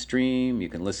 You can stream, you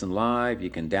can listen live,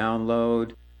 you can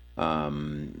download.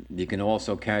 You can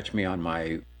also catch me on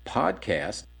my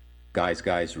podcast,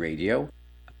 Guys Radio,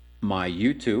 my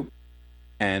YouTube,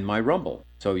 and my Rumble.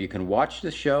 So you can watch the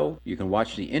show, you can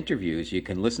watch the interviews, you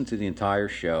can listen to the entire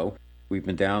show. We've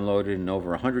been downloaded in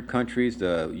over 100 countries.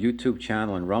 The YouTube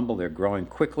channel and Rumble, they're growing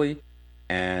quickly.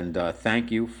 And thank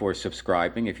you for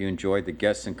subscribing. If you enjoyed the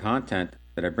guests and content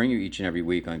that I bring you each and every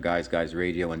week on Guys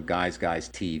Radio and Guys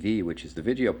TV, which is the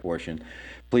video portion,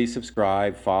 please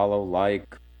subscribe, follow,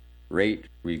 like, rate,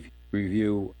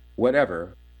 review,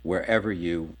 whatever, wherever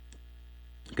you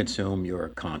consume your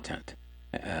content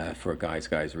for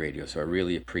Guys Radio. So I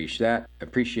really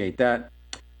appreciate that.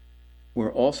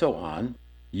 We're also on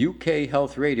UK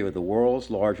Health Radio, the world's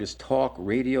largest talk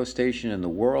radio station in the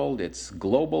world. It's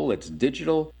global, it's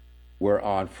digital. We're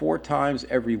on 4 times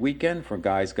every weekend for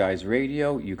Guys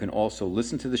Radio. You can also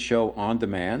listen to the show on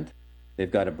demand.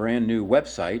 They've got a brand new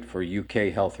website for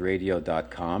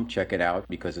ukhealthradio.com. Check it out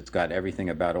because it's got everything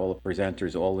about all the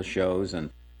presenters, all the shows. And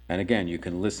again, you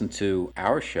can listen to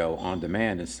our show on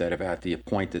demand instead of at the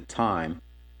appointed time.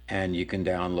 And you can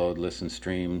download, listen,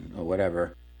 stream, or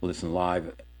whatever, listen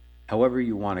live. However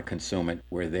you want to consume it,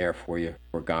 we're there for you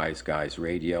for Guys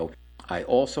Radio. I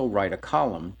also write a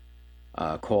column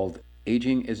called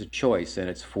Aging is a Choice, and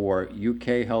it's for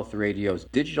UK Health Radio's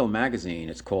digital magazine.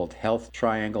 It's called Health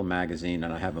Triangle Magazine,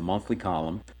 and I have a monthly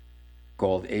column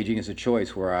called Aging is a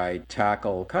Choice where I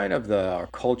tackle kind of our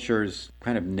culture's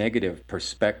kind of negative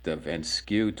perspective and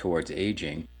skew towards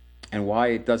aging and why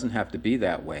it doesn't have to be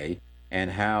that way,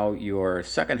 and how your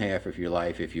second half of your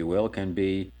life, if you will, can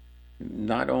be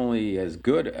not only as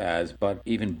good as, but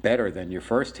even better than your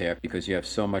first half because you have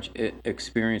so much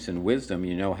experience and wisdom.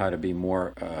 You know how to be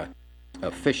more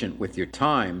efficient with your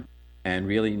time, and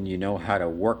really you know how to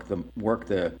work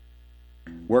the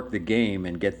game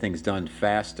and get things done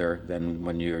faster than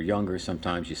when you're younger.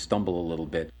 Sometimes you stumble a little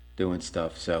bit doing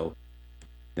stuff. So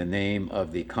the name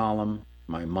of the column,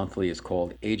 my monthly, is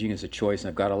called Aging is a Choice. And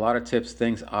I've got a lot of tips,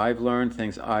 things I've learned,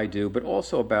 things I do, but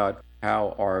also about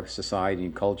how our society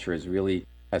and culture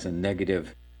has a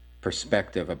negative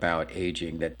perspective about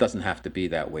aging that doesn't have to be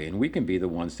that way. And we can be the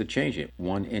ones to change it,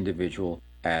 one individual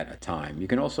at a time. You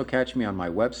can also catch me on my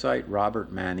website,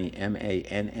 robertmanni,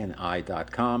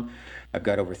 MANNI.com. I've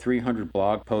got over 300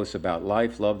 blog posts about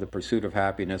life, love, the pursuit of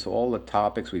happiness, all the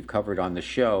topics we've covered on the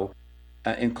show,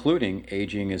 including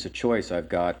Aging is a Choice. I've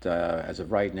got, as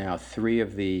of right now, three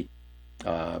of the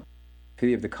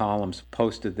columns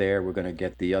posted there. We're going to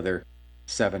get the other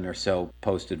 7 or so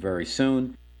posted very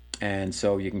soon. And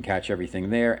so you can catch everything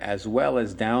there, as well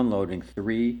as downloading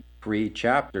 3 free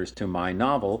chapters to my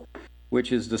novel,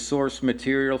 which is the source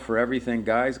material for everything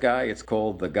Guys Guy. It's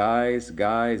called The Guy's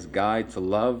Guide to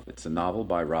Love. It's a novel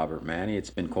by Robert Manni. It's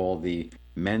been called the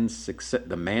man's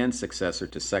successor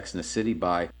to Sex and the City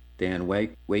by Dan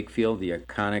Wakefield, the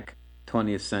iconic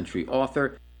 20th century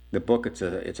author. The book, it's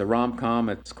a rom-com.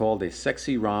 It's called A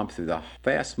Sexy Romp Through the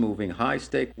Fast-Moving,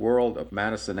 High-Stake World of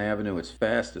Madison Avenue. It's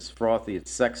fast, it's frothy,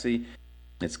 it's sexy.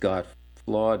 It's got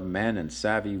flawed men and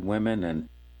savvy women, and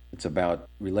it's about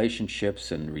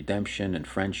relationships and redemption and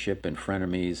friendship and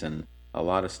frenemies and a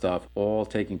lot of stuff, all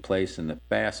taking place in the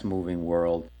fast-moving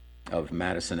world of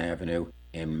Madison Avenue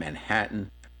in Manhattan,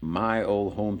 my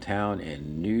old hometown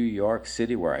in New York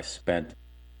City, where I spent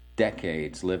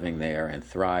decades living there and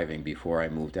thriving before I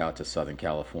moved out to Southern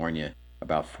California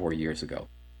about 4 years ago.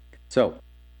 So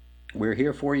we're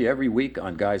here for you every week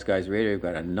on Guys Radio. We've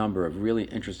got a number of really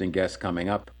interesting guests coming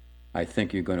up. I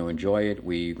think you're going to enjoy it.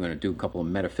 We're going to do a couple of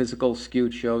metaphysical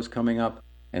skewed shows coming up,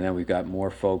 and then we've got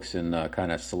more folks in the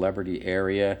kind of celebrity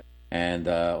area, and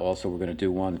also we're going to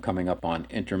do one coming up on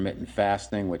intermittent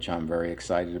fasting, which I'm very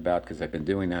excited about because I've been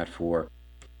doing that for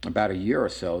about a year or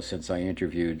so since I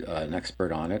interviewed an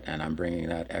expert on it, and I'm bringing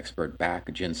that expert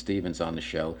back, Jen Stevens, on the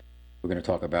show. We're going to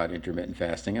talk about intermittent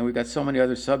fasting, and we've got so many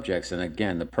other subjects. And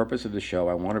again, the purpose of the show,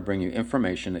 I want to bring you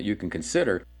information that you can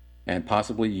consider and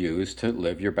possibly use to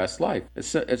live your best life.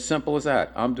 It's simple as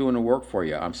that. I'm doing the work for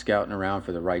you. I'm scouting around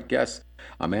for the right guests.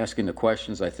 I'm asking the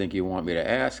questions I think you want me to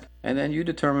ask, and then you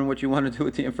determine what you want to do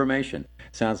with the information.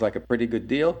 Sounds like a pretty good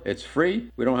deal. It's free.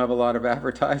 We don't have a lot of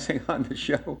advertising on the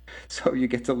show, so you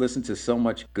get to listen to so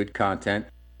much good content,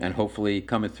 and hopefully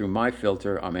coming through my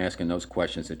filter, I'm asking those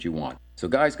questions that you want. So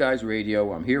Guys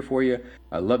Radio, I'm here for you.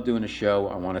 I love doing the show.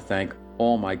 I want to thank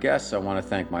all my guests. I want to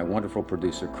thank my wonderful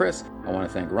producer, Chris. I want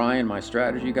to thank Ryan, my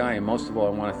strategy guy. And most of all,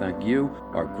 I want to thank you,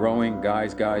 our growing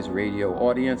Guys Radio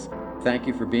audience. Thank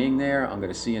you for being there. I'm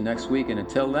going to see you next week. And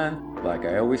until then, like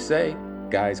I always say,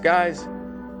 guys,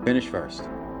 finish first.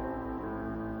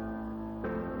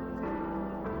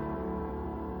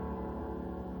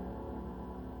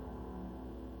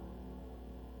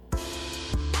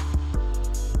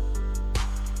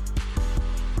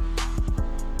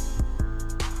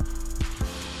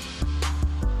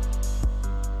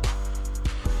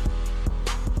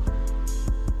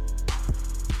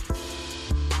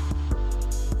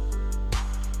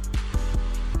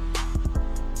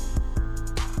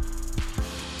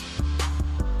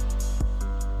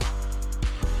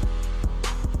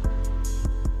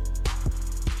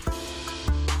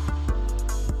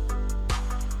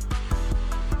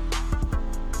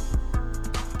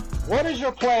 What is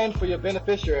your plan for your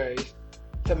beneficiaries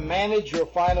to manage your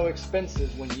final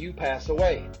expenses when you pass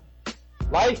away?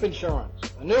 Life insurance,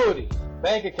 annuities,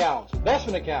 bank accounts,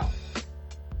 investment accounts,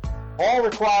 all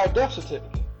require a death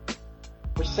certificate,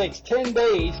 which takes 10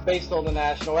 days based on the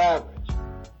national average,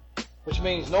 which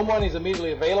means no money is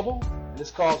immediately available, and this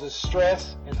causes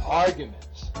stress and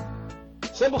arguments.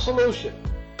 Simple solution,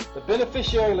 the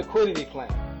beneficiary liquidity plan.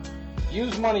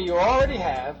 Use money you already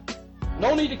have.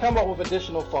 No need to come up with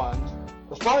additional funds.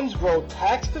 The funds grow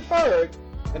tax-deferred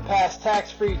and pass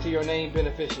tax-free to your named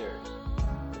beneficiaries.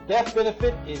 The death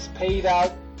benefit is paid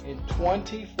out in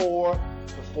 24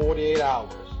 to 48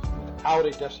 hours without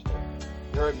a death certificate.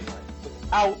 You heard me right.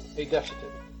 Without a death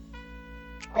certificate.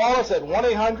 Call us at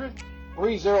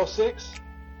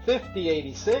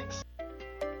 1-800-306-5086.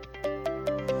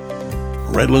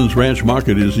 Redlands Ranch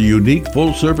Market is a unique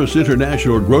full-service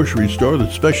international grocery store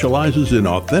that specializes in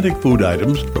authentic food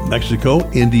items from Mexico,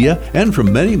 India, and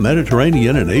from many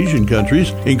Mediterranean and Asian countries,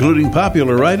 including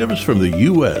popular items from the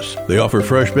U.S. They offer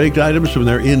fresh-baked items from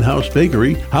their in-house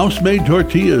bakery, house-made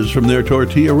tortillas from their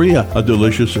tortilleria, a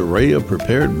delicious array of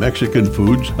prepared Mexican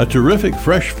foods, a terrific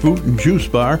fresh fruit and juice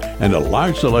bar, and a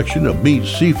large selection of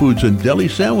meats, seafoods, and deli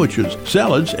sandwiches,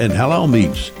 salads, and halal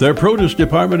meats. Their produce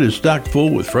department is stocked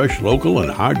full with fresh, local, and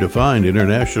hard-to-find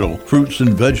international fruits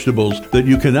and vegetables that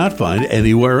you cannot find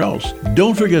anywhere else.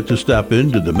 Don't forget to stop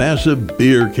into the massive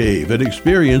Beer Cave and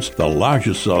experience the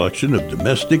largest selection of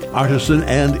domestic, artisan,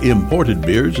 and imported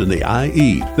beers in the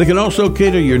IE. They can also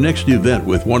cater your next event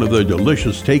with one of their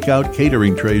delicious takeout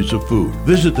catering trays of food.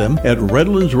 Visit them at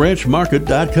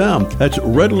RedlandsRanchMarket.com. That's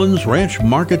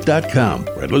RedlandsRanchMarket.com.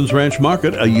 Redlands Ranch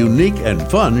Market, a unique and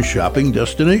fun shopping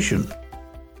destination.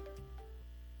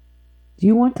 Do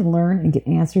you want to learn and get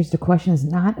answers to questions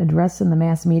not addressed in the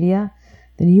mass media?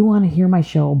 Then you want to hear my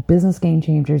show, Business Game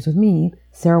Changers, with me,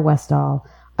 Sarah Westall.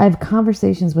 I have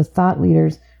conversations with thought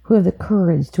leaders who have the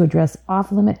courage to address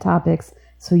off-limit topics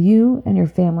so you and your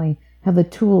family have the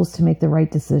tools to make the right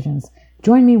decisions.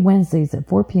 Join me Wednesdays at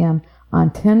 4 p.m. on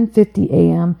 1050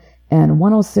 a.m. and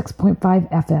 106.5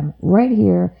 FM right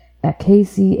here at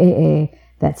KCAA,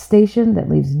 that station that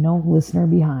leaves no listener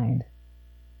behind.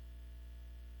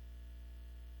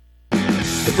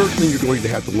 The first thing you're going to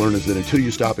have to learn is that until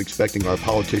you stop expecting our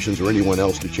politicians or anyone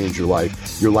else to change your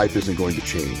life isn't going to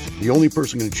change. The only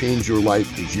person going to change your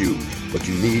life is you, but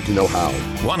you need to know how.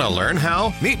 Want to learn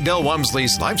how? Meet Bill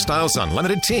Wamsley's Lifestyles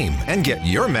Unlimited team and get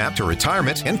your map to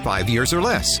retirement in 5 years or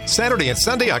less. Saturday and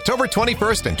Sunday, October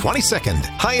 21st and 22nd,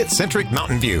 Hyatt Centric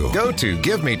Mountain View. Go to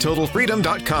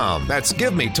GiveMeTotalFreedom.com. That's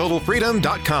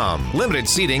GiveMeTotalFreedom.com. Limited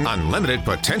seating, unlimited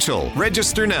potential.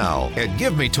 Register now at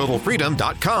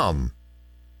GiveMeTotalFreedom.com.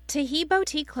 Tahibo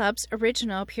Tea Club's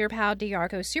original Pure Pau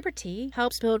D'Argo Super Tea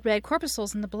helps build red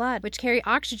corpuscles in the blood, which carry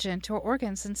oxygen to our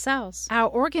organs and cells. Our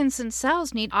organs and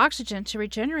cells need oxygen to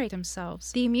regenerate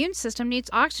themselves. The immune system needs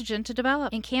oxygen to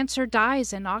develop, and cancer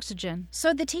dies in oxygen.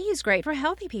 So the tea is great for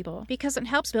healthy people because it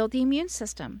helps build the immune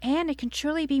system. And it can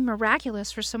truly be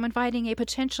miraculous for someone fighting a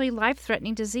potentially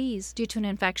life-threatening disease due to an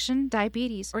infection,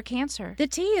 diabetes, or cancer. The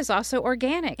tea is also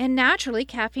organic and naturally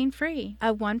caffeine-free.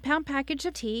 A 1-pound package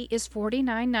of tea is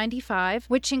 $49.99 $19.95,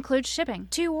 which includes shipping.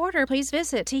 To order, please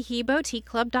visit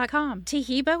TeheeboTeaClub.com.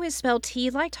 Tehebo is spelled T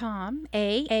like Tom,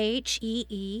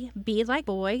 A-H-E-E, B like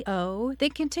boy, O, then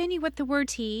continue with the word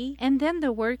tea, and then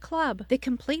the word club. The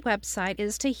complete website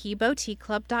is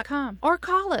TeheeboTeaClub.com. Or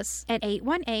call us at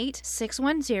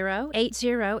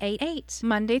 818-610-8088,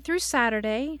 Monday through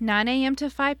Saturday, 9 a.m. to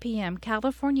 5 p.m.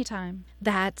 California time.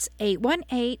 That's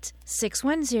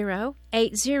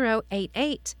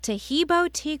 818-610-8088,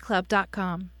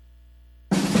 TeheeboTeaClub.com.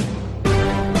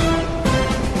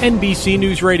 NBC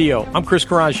News Radio, I'm Chris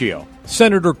Coraggio.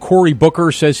 Senator Cory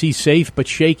Booker says he's safe but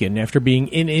shaken after being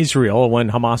in Israel when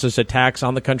Hamas's attacks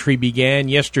on the country began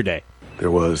yesterday. There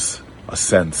was a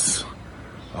sense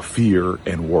of fear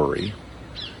and worry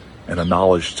and a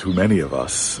knowledge to many of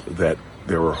us that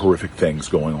there were horrific things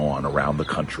going on around the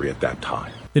country at that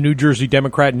time. The New Jersey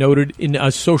Democrat noted in a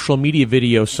social media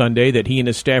video Sunday that he and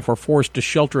his staff were forced to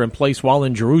shelter in place while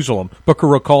in Jerusalem. Booker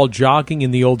recalled jogging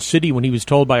in the Old City when he was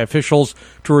told by officials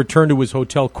to return to his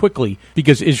hotel quickly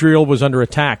because Israel was under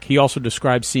attack. He also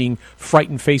described seeing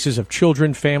frightened faces of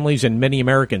children, families, and many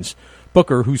Americans.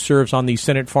 Booker, who serves on the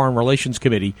Senate Foreign Relations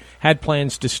Committee, had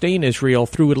plans to stay in Israel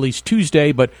through at least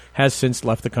Tuesday, but has since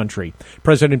left the country.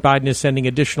 President Biden is sending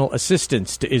additional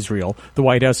assistance to Israel. The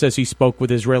White House says he spoke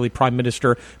with Israeli Prime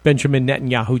Minister Benjamin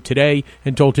Netanyahu today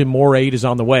and told him more aid is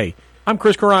on the way. I'm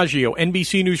Chris Coraggio,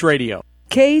 NBC News Radio.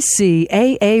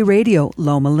 KCAA Radio,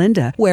 Loma Linda, where